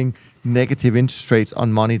paying negative interest rates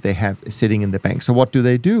on money they have sitting in the bank. So what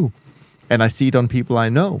do? And I see it on people I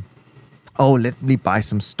know. Oh, let me buy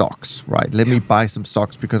some stocks, right? Let me buy some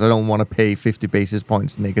stocks because I don't want to pay 50 basis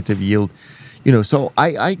points negative yield. So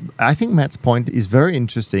I think Matt's point is very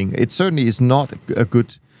interesting. It certainly is not a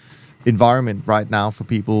good environment right now for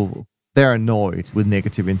people. They're annoyed with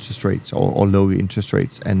negative interest rates or low interest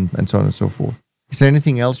rates and so on and so forth. Is there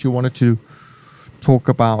anything else you wanted to talk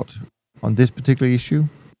about on this particular issue?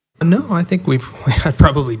 No, I think I've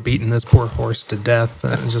probably beaten this poor horse to death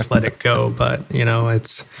and just let it go. But,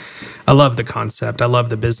 I love the concept. I love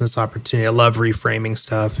the business opportunity. I love reframing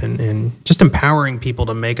stuff and just empowering people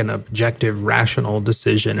to make an objective, rational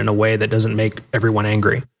decision in a way that doesn't make everyone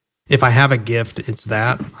angry. If I have a gift, it's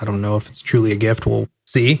that. I don't know if it's truly a gift. We'll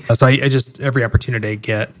see. So I just, every opportunity I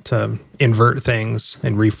get to invert things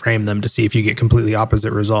and reframe them to see if you get completely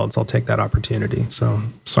opposite results, I'll take that opportunity. So,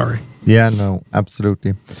 sorry. Yeah, no,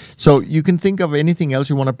 absolutely. So you can think of anything else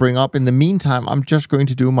you want to bring up. In the meantime, I'm just going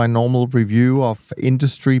to do my normal review of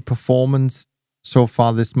industry performance so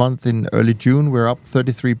far this month. In early June, we're up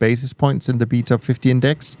 33 basis points in the BTOP 50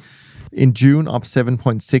 index. In June, up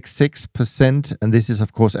 7.66%, and this is,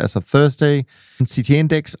 of course, as of Thursday. CT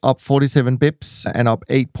Index up 47 bips and up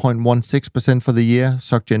 8.16% for the year.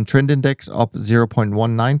 SocGen Trend Index up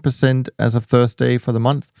 0.19% as of Thursday for the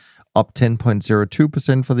month, up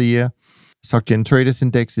 10.02% for the year. SocGen Traders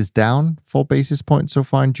Index is down 4 basis points so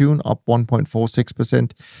far in June, up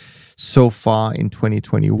 1.46%. So far in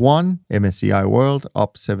 2021, MSCI World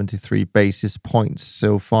up 73 basis points.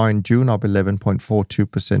 So far in June, up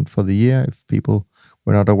 11.42% for the year, if people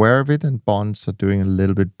were not aware of it. And bonds are doing a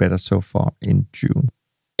little bit better so far in June.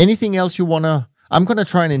 Anything else you want to... I'm going to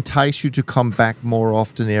try and entice you to come back more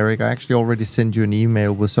often, Eric. I actually already sent you an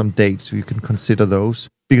email with some dates so you can consider those.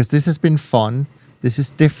 Because this has been fun. This is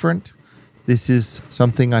different. This is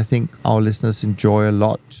something I think our listeners enjoy a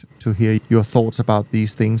lot, to hear your thoughts about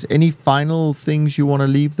these things. Any final things you want to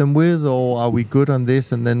leave them with, or are we good on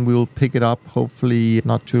this and then we'll pick it up hopefully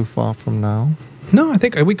not too far from now? No, I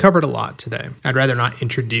think we covered a lot today. I'd rather not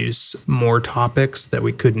introduce more topics that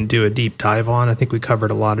we couldn't do a deep dive on. I think we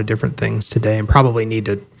covered a lot of different things today and probably need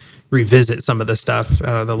to revisit some of the stuff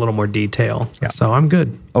with a little more detail. Yeah. So I'm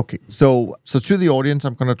good. Okay. So to the audience,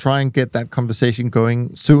 I'm going to try and get that conversation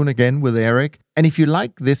going soon again with Eric. And if you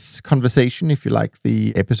like this conversation, if you like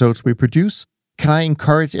the episodes we produce, can I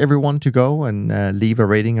encourage everyone to go and leave a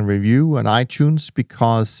rating and review on iTunes,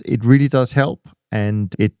 because it really does help,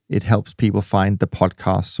 and it helps people find the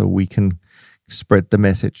podcast so we can spread the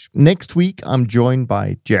message. Next week, I'm joined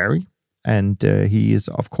by Jerry, and he is,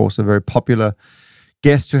 of course, a very popular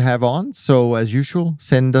guest to have on. So as usual,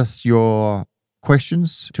 send us your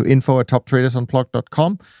questions to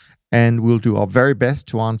info@toptradersunplugged.com, and we'll do our very best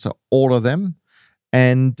to answer all of them.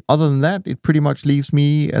 And other than that, it pretty much leaves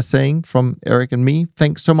me a saying from Eric and me.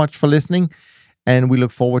 Thanks so much for listening, and we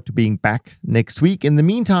look forward to being back next week. In the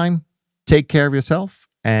meantime, take care of yourself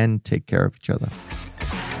and take care of each other.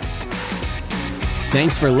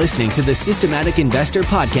 Thanks for listening to the Systematic Investor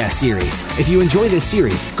podcast series. If you enjoy this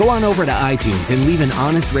series, go on over to iTunes and leave an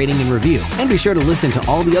honest rating and review. And be sure to listen to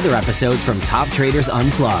all the other episodes from Top Traders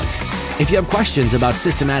Unplugged. If you have questions about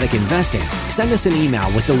systematic investing, send us an email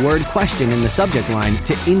with the word question in the subject line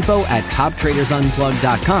to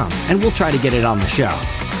info@toptradersunplugged.com, and we'll try to get it on the show.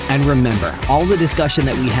 And remember, all the discussion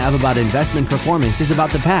that we have about investment performance is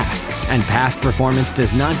about the past, and past performance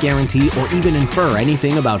does not guarantee or even infer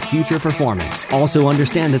anything about future performance. Also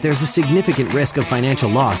understand that there's a significant risk of financial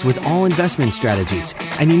loss with all investment strategies,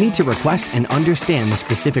 and you need to request and understand the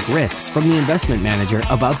specific risks from the investment manager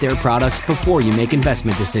about their products before you make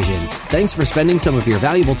investment decisions. Thanks for spending some of your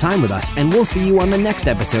valuable time with us, and we'll see you on the next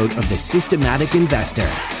episode of The Systematic Investor.